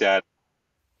looked at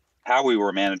how we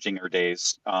were managing our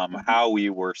days, how we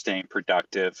were staying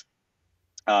productive.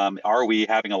 Are we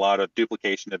having a lot of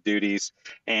duplication of duties?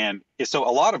 And so a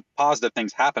lot of positive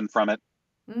things happen from it,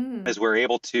 as we're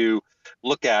able to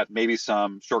look at maybe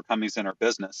some shortcomings in our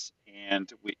business.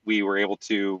 And we were able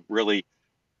to really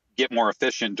get more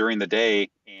efficient during the day,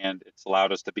 and it's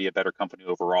allowed us to be a better company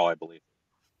overall, I believe.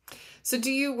 So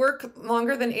do you work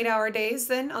longer than 8-hour days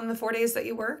then on the 4 days that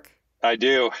you work? I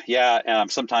do. Yeah.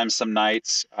 Sometimes some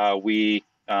nights we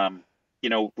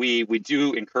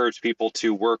do encourage people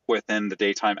to work within the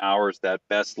daytime hours that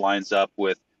best lines up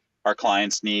with our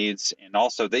clients' needs. And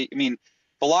also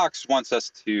VELOX wants us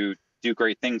to do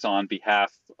great things on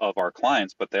behalf of our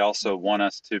clients, but they also want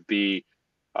us to be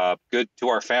good to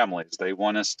our families. They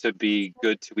want us to be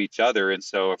good to each other. And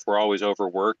so if we're always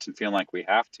overworked and feeling like we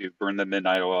have to burn the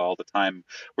midnight oil all the time,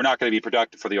 we're not going to be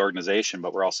productive for the organization,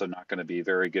 but we're also not going to be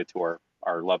very good to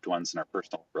our loved ones and our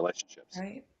personal relationships.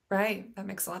 Right. That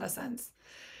makes a lot of sense.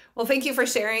 Well, thank you for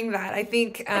sharing that. I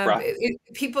think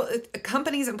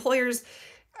companies, employers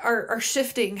are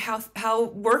shifting how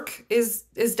work is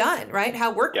done, right?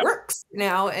 How work works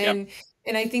now.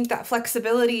 And I think that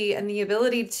flexibility and the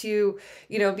ability to,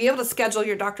 be able to schedule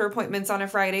your doctor appointments on a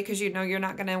Friday because you're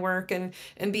not going to work, and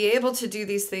be able to do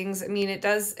these things. It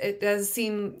does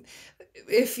seem,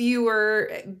 if you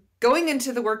were going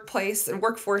into the workplace and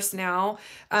workforce now,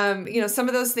 some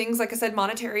of those things, like I said,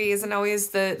 monetary isn't always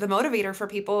the motivator for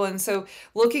people. And so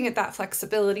looking at that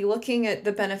flexibility, looking at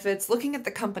the benefits, looking at the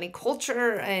company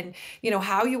culture and,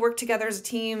 how you work together as a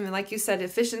team. And like you said,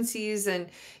 efficiencies and,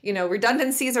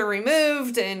 redundancies are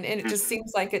removed, and it just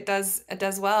seems like it does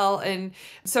well. And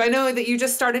so I know that you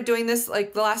just started doing this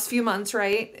like the last few months,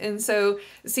 right? And so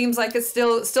it seems like it's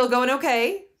still going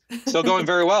okay. Still going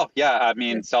very well. Yeah.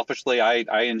 Selfishly,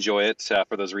 I enjoy it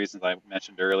for those reasons I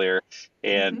mentioned earlier.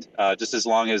 And just as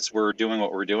long as we're doing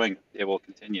what we're doing, it will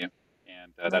continue.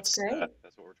 And that's what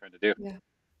we're trying to do. Yeah.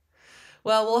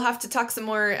 Well, we'll have to talk some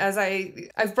more as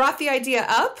I've brought the idea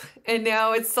up, and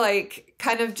now it's like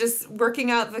kind of just working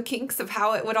out the kinks of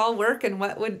how it would all work and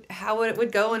how it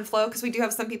would go and flow, because we do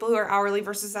have some people who are hourly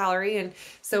versus salary, and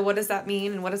so what does that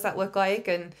mean and what does that look like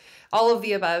and all of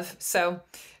the above. So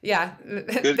yeah,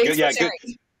 thanks for sharing.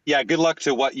 Yeah, good luck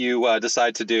to what you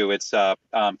decide to do. It's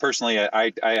personally,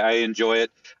 I enjoy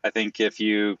it. I think if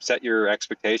you set your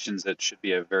expectations, it should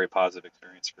be a very positive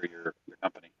experience for your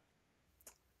company.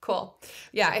 Cool.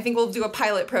 Yeah, I think we'll do a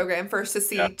pilot program first to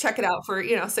see, Yeah. check it out for,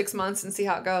 6 months and see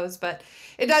how it goes. But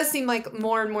it does seem like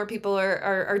more and more people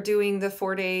are doing the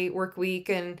 4-day work week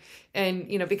and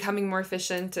becoming more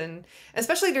efficient, and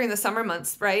especially during the summer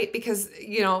months, right? Because,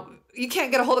 you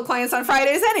can't get a hold of clients on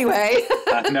Fridays anyway.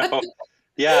 I know.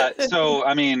 Yeah. So,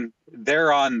 I mean,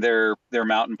 they're on their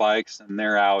mountain bikes and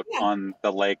they're out Yeah, on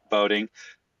the lake boating.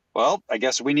 Well, I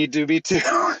guess we need to be too.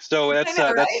 So I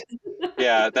know, that's right?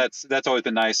 yeah, that's always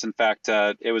been nice. In fact,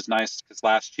 it was nice because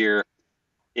last year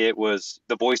it was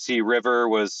the Boise River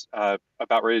was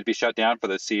about ready to be shut down for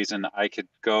the season. I could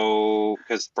go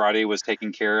because Friday was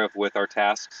taken care of with our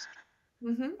tasks.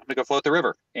 Hmm. I'm gonna go float the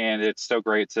river, and it's so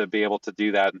great to be able to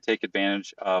do that and take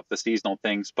advantage of the seasonal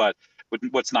things. But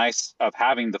what's nice of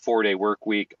having the 4-day work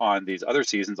week on these other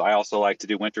seasons, I also like to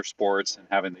do winter sports, and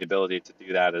having the ability to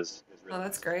do that is Oh, really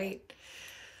that's nice. great.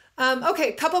 Okay,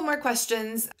 a couple more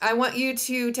questions. I want you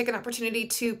to take an opportunity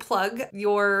to plug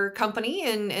your company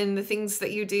and the things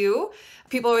that you do.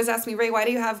 People always ask me, Ray, why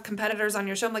do you have competitors on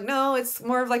your show? I'm like, no, it's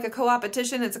more of like a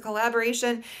co-opetition. It's a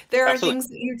collaboration. There are Absolutely, things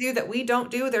that you do that we don't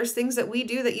do. There's things that we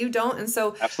do that you don't. And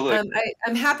so absolutely,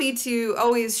 I'm happy to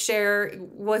always share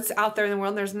what's out there in the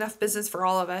world. There's enough business for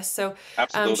all of us. So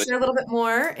absolutely. share a little bit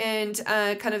more and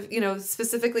kind of,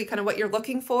 specifically kind of what you're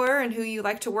looking for and who you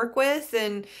like to work with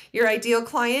and your ideal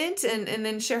client, and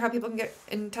then share how people can get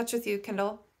in touch with you,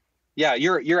 Kendall. Yeah,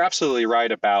 you're absolutely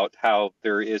right about how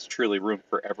there is truly room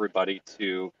for everybody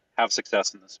to have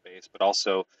success in this space, but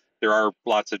also there are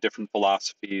lots of different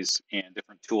philosophies and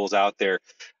different tools out there.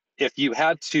 If you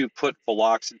had to put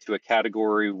VELOX into a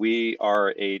category, we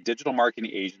are a digital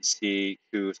marketing agency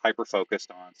who's hyper focused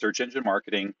on search engine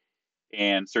marketing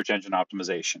and search engine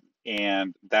optimization.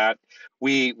 And that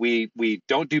we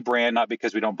don't do brand, not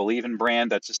because we don't believe in brand.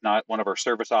 That's just not one of our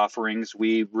service offerings.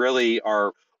 We really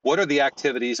are, what are the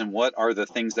activities and what are the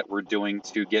things that we're doing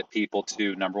to get people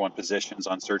to #1 positions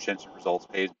on search engine results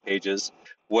pages?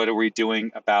 What are we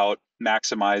doing about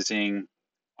maximizing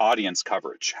audience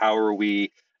coverage? How are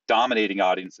we dominating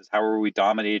audiences? How are we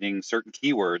dominating certain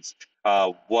keywords?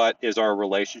 What is our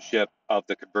relationship of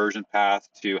the conversion path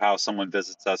to how someone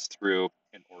visits us through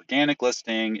an organic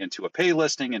listing, into a paid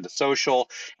listing, into social,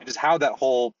 and just how that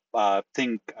whole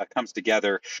thing comes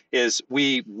together? Is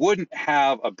we wouldn't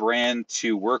have a brand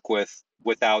to work with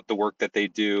without the work that they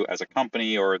do as a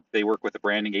company, or they work with a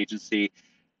branding agency.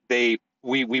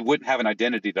 We wouldn't have an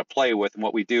identity to play with. And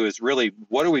what we do is really,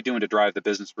 what are we doing to drive the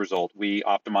business result? We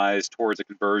optimize towards a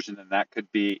conversion, and that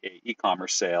could be a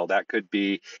e-commerce sale, that could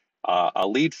be a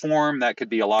lead form, that could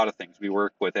be a lot of things. We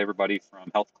work with everybody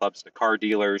from health clubs to car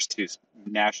dealers to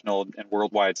national and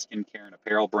worldwide skincare and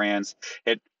apparel brands.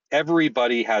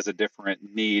 Everybody has a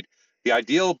different need. The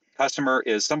ideal customer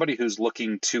is somebody who's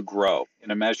looking to grow in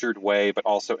a measured way, but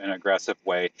also in an aggressive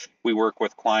way. We work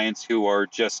with clients who are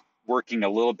just working a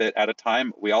little bit at a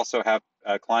time. We also have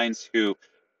clients who,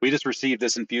 we just received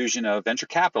this infusion of venture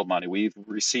capital money. We've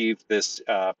received this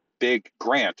big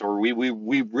grant, or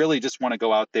we really just want to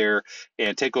go out there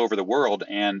and take over the world,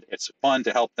 and it's fun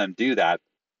to help them do that.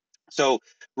 So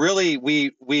really,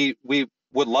 we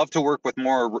would love to work with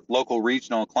more local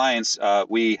regional clients.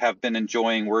 We have been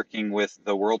enjoying working with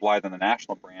the worldwide and the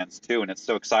national brands too, and it's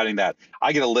so exciting that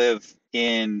I get to live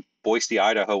in Boise,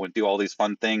 Idaho, and do all these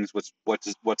fun things with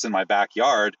what's in my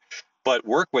backyard, but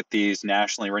work with these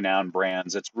nationally renowned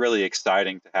brands. It's really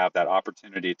exciting to have that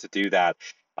opportunity to do that.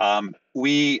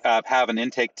 We have an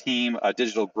intake team, a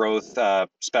digital growth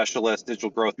specialist, digital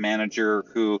growth manager,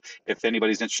 who, if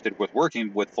anybody's interested with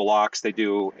working with VELOX, they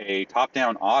do a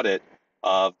top-down audit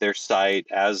of their site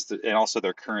and also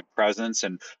their current presence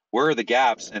and where are the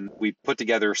gaps, and we put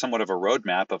together somewhat of a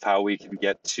roadmap of how we can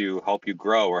get to help you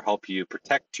grow or help you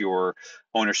protect your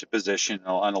ownership position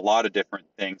on a lot of different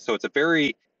things. So it's a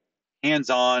very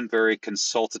hands-on, very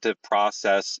consultative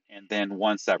process. And then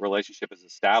once that relationship is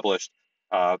established,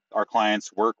 our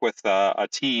clients work with a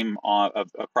team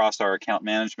across our account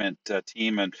management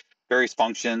team, and various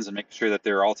functions and make sure that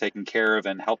they're all taken care of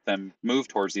and help them move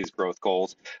towards these growth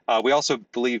goals. We also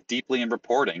believe deeply in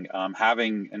reporting,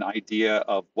 having an idea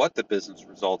of what the business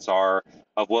results are,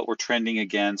 of what we're trending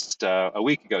against a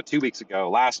week ago, 2 weeks ago,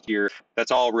 last year.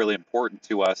 That's all really important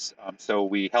to us. So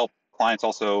we help clients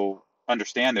also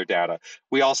understand their data.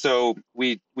 We also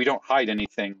we don't hide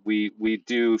anything. We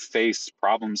do face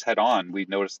problems head on. We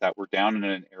notice that we're down in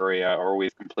an area or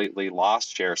we've completely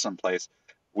lost share someplace.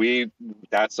 We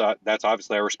that's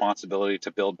obviously our responsibility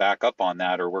to build back up on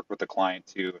that or work with the client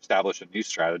to establish a new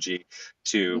strategy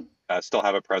to still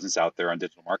have a presence out there on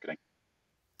digital marketing.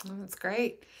 Oh, that's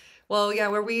great. Well, yeah,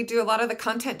 where we do a lot of the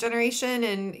content generation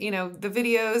and, the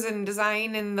videos and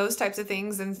design and those types of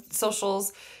things and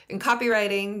socials and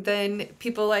copywriting, then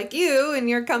people like you and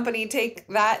your company take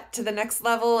that to the next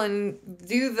level and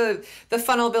do the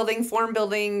funnel building, form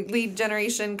building, lead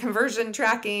generation, conversion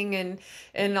tracking,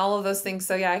 and all of those things.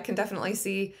 So yeah, I can definitely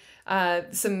see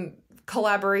some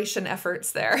collaboration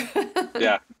efforts there.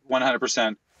 Yeah,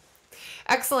 100%.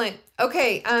 Excellent.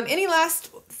 Okay. Any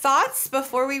last thoughts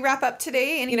before we wrap up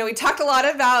today? And, we talked a lot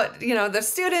about, the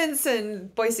students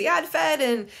and Boise Ad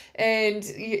Fed and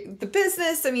the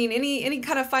business. I mean, any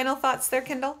kind of final thoughts there,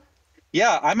 Kendall?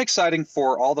 Yeah, I'm excited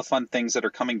for all the fun things that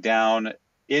are coming down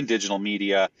in digital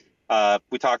media.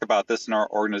 We talk about this in our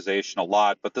organization a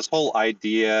lot, but this whole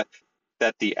idea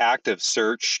that the active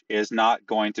search is not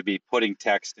going to be putting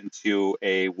text into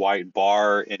a white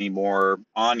bar anymore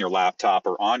on your laptop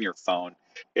or on your phone.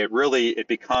 It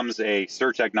becomes a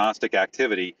search agnostic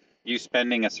activity. You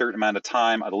spending a certain amount of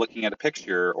time looking at a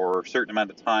picture or a certain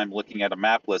amount of time looking at a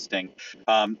map listing.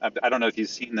 I don't know if you've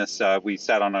seen this. We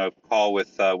sat on a call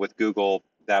with Google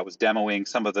that was demoing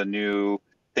some of the new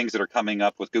things that are coming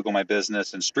up with Google My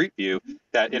Business and Street View,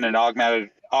 that in an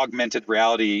augmented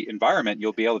reality environment,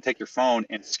 you'll be able to take your phone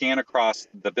and scan across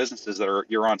the businesses that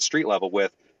you're on street level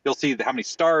with. You'll see how many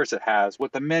stars it has,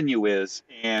 what the menu is,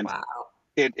 and wow.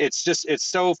 It's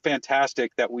so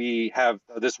fantastic that we have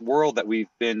this world that we've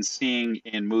been seeing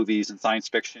in movies and science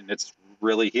fiction. It's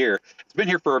really here. It's been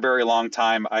here for a very long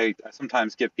time. I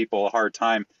sometimes give people a hard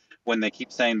time when they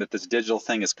keep saying that this digital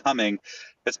thing is coming.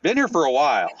 It's been here for a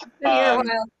while.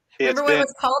 Remember when it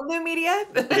was called new media?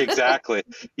 Exactly.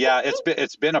 Yeah,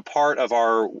 it's been a part of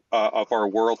our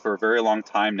world for a very long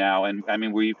time now, and I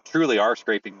mean we truly are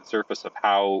scraping the surface of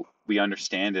how we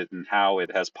understand it and how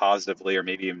it has positively or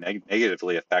maybe even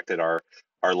negatively affected our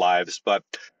lives. But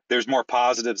there's more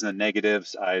positives than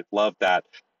negatives. I love that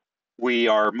we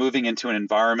are moving into an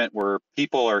environment where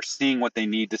people are seeing what they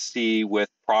need to see with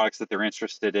products that they're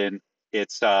interested in.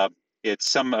 It's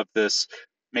some of this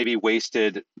maybe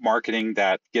wasted marketing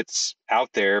that gets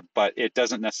out there, but it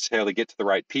doesn't necessarily get to the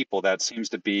right people. That seems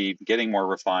to be getting more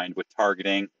refined with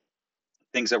targeting,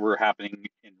 things that were happening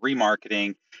in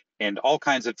remarketing, and all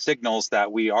kinds of signals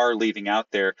that we are leaving out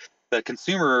there. The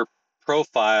consumer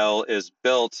profile is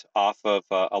built off of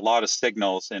a lot of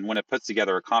signals, and when it puts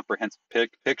together a comprehensive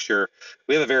picture,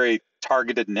 we have a very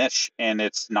targeted niche, and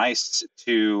it's nice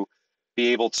to be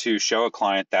able to show a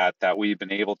client that we've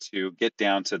been able to get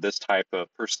down to this type of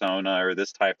persona or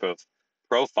this type of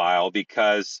profile,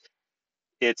 because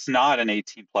it's not an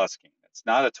 18 plus game. It's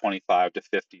not a 25 to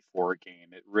 54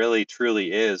 game. It really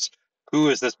truly is, who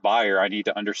is this buyer? I need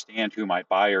to understand who my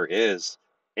buyer is.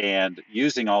 And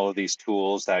using all of these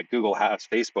tools that Google has,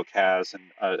 Facebook has,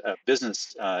 and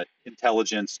business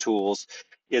intelligence tools,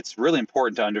 it's really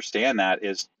important to understand that.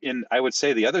 I would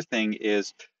say the other thing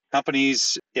is,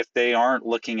 companies, if they aren't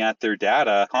looking at their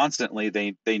data constantly,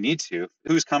 they need to.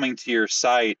 Who's coming to your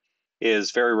site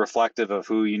is very reflective of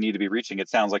who you need to be reaching. It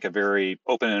sounds like a very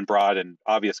open and broad and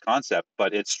obvious concept,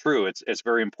 but it's true. It's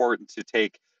very important to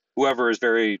take whoever is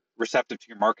very receptive to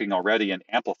your marketing already and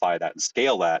amplify that and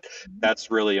scale that. That's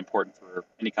really important for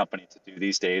any company to do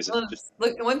these days. Well,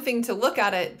 one thing to look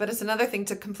at it, but it's another thing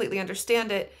to completely understand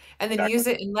it and then Exactly. use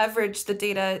it and leverage the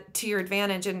data to your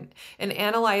advantage and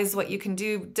analyze what you can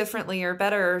do differently or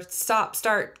better, or stop,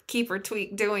 start, keep, or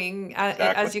tweak doing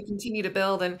as you continue to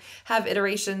build and have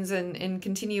iterations and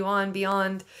continue on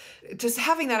beyond. Just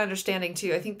having that understanding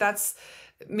too. I think that's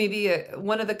maybe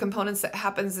one of the components that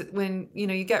happens when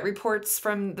you get reports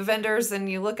from the vendors and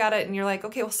you look at it and you're like,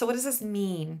 okay, well, so what does this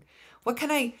mean? What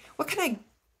can I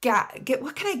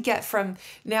get from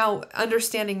now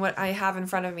understanding what I have in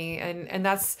front of me? And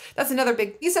that's another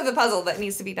big piece of the puzzle that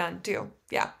needs to be done too.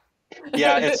 Yeah.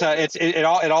 Yeah,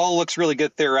 it all looks really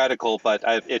good theoretical, but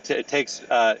it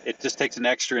just takes an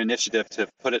extra initiative to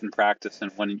put it in practice.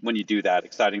 And when you do that,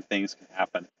 exciting things can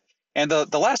happen. And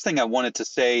the last thing I wanted to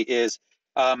say is,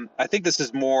 I think this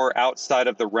is more outside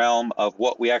of the realm of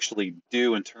what we actually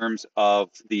do in terms of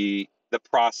the the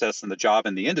process and the job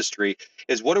in the industry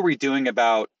is, what are we doing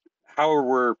about how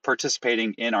we're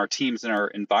participating in our teams and our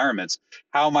environments?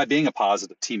 How am I being a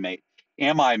positive teammate?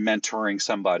 Am I mentoring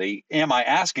somebody? Am I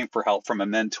asking for help from a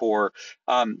mentor?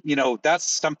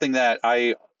 That's something that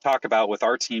I talk about with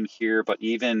our team here, but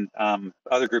even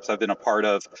other groups I've been a part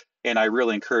of. And I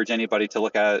really encourage anybody to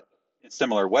look at it in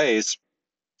similar ways.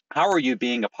 How are you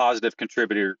being a positive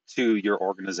contributor to your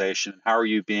organization? How are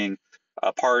you being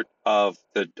a part of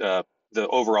the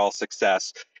overall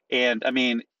success? And I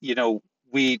mean, you don't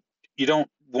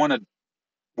want to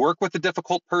work with a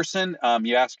difficult person.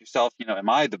 You ask yourself, am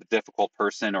I the difficult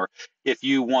person? Or if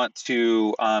you want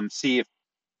to see if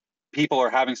people are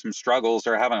having some struggles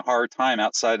or having a hard time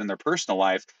outside in their personal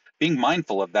life, being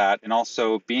mindful of that, and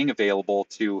also being available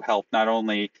to help, not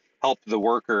only help the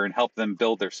worker and help them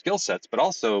build their skill sets, but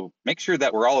also make sure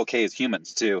that we're all okay as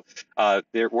humans too.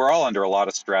 We're all under a lot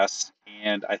of stress,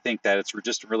 and I think that it's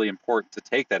just really important to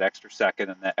take that extra second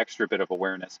and that extra bit of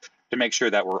awareness to make sure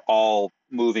that we're all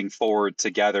moving forward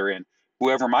together. And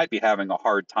whoever might be having a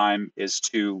hard time is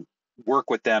to work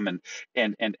with them and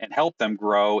help them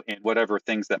grow in whatever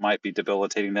things that might be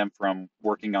debilitating them from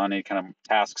working on any kind of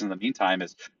tasks in the meantime,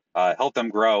 is help them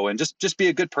grow and just be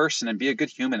a good person and be a good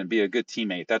human and be a good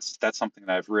teammate. That's something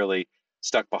that I've really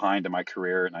stuck behind in my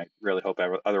career, and I really hope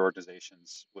other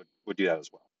organizations would do that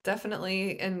as well.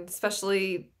 Definitely, and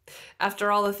especially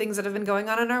after all the things that have been going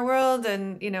on in our world,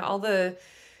 and all the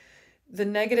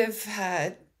negative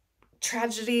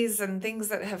tragedies and things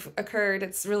that have occurred,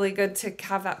 it's really good to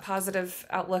have that positive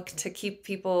outlook to keep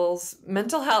people's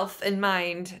mental health in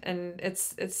mind. And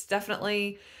it's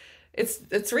definitely,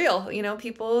 it's real.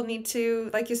 People need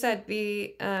to, like you said,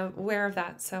 be aware of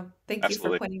that. So thank Absolutely.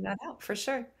 you for pointing that out, for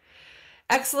sure.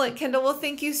 Excellent, Kendall. Well,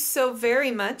 thank you so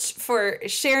very much for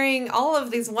sharing all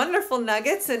of these wonderful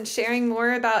nuggets and sharing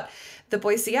more about the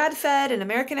Boise Ad Fed and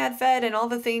American Ad Fed and all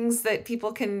the things that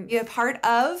people can be a part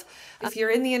of. If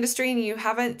you're in the industry and you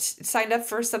haven't signed up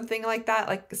for something like that,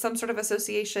 like some sort of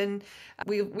association,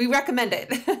 we recommend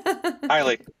it.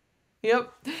 Highly.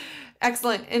 Yep.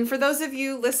 Excellent. And for those of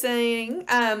you listening,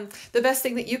 the best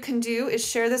thing that you can do is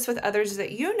share this with others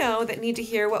that you know that need to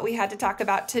hear what we had to talk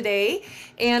about today.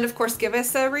 And of course, give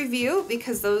us a review,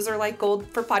 because those are like gold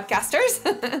for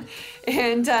podcasters.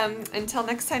 And until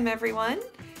next time, everyone,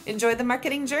 enjoy the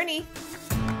marketing journey.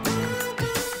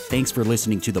 Thanks for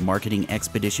listening to the Marketing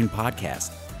Expedition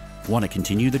podcast. Want to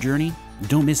continue the journey?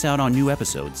 Don't miss out on new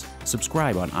episodes.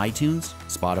 Subscribe on iTunes,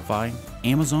 Spotify,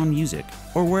 Amazon Music,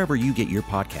 or wherever you get your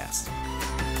podcasts.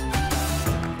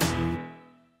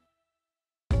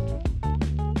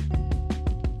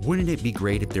 Wouldn't it be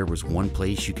great if there was one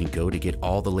place you can go to get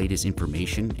all the latest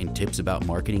information and tips about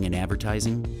marketing and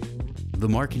advertising? The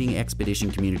Marketing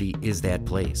Expedition community is that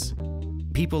place.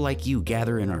 People like you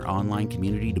gather in our online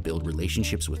community to build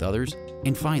relationships with others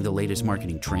and find the latest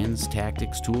marketing trends,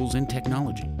 tactics, tools, and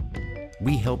technology.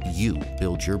 We help you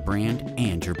build your brand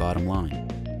and your bottom line.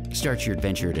 Start your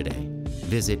adventure today.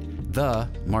 Visit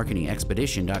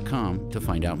themarketingexpedition.com to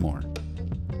find out more.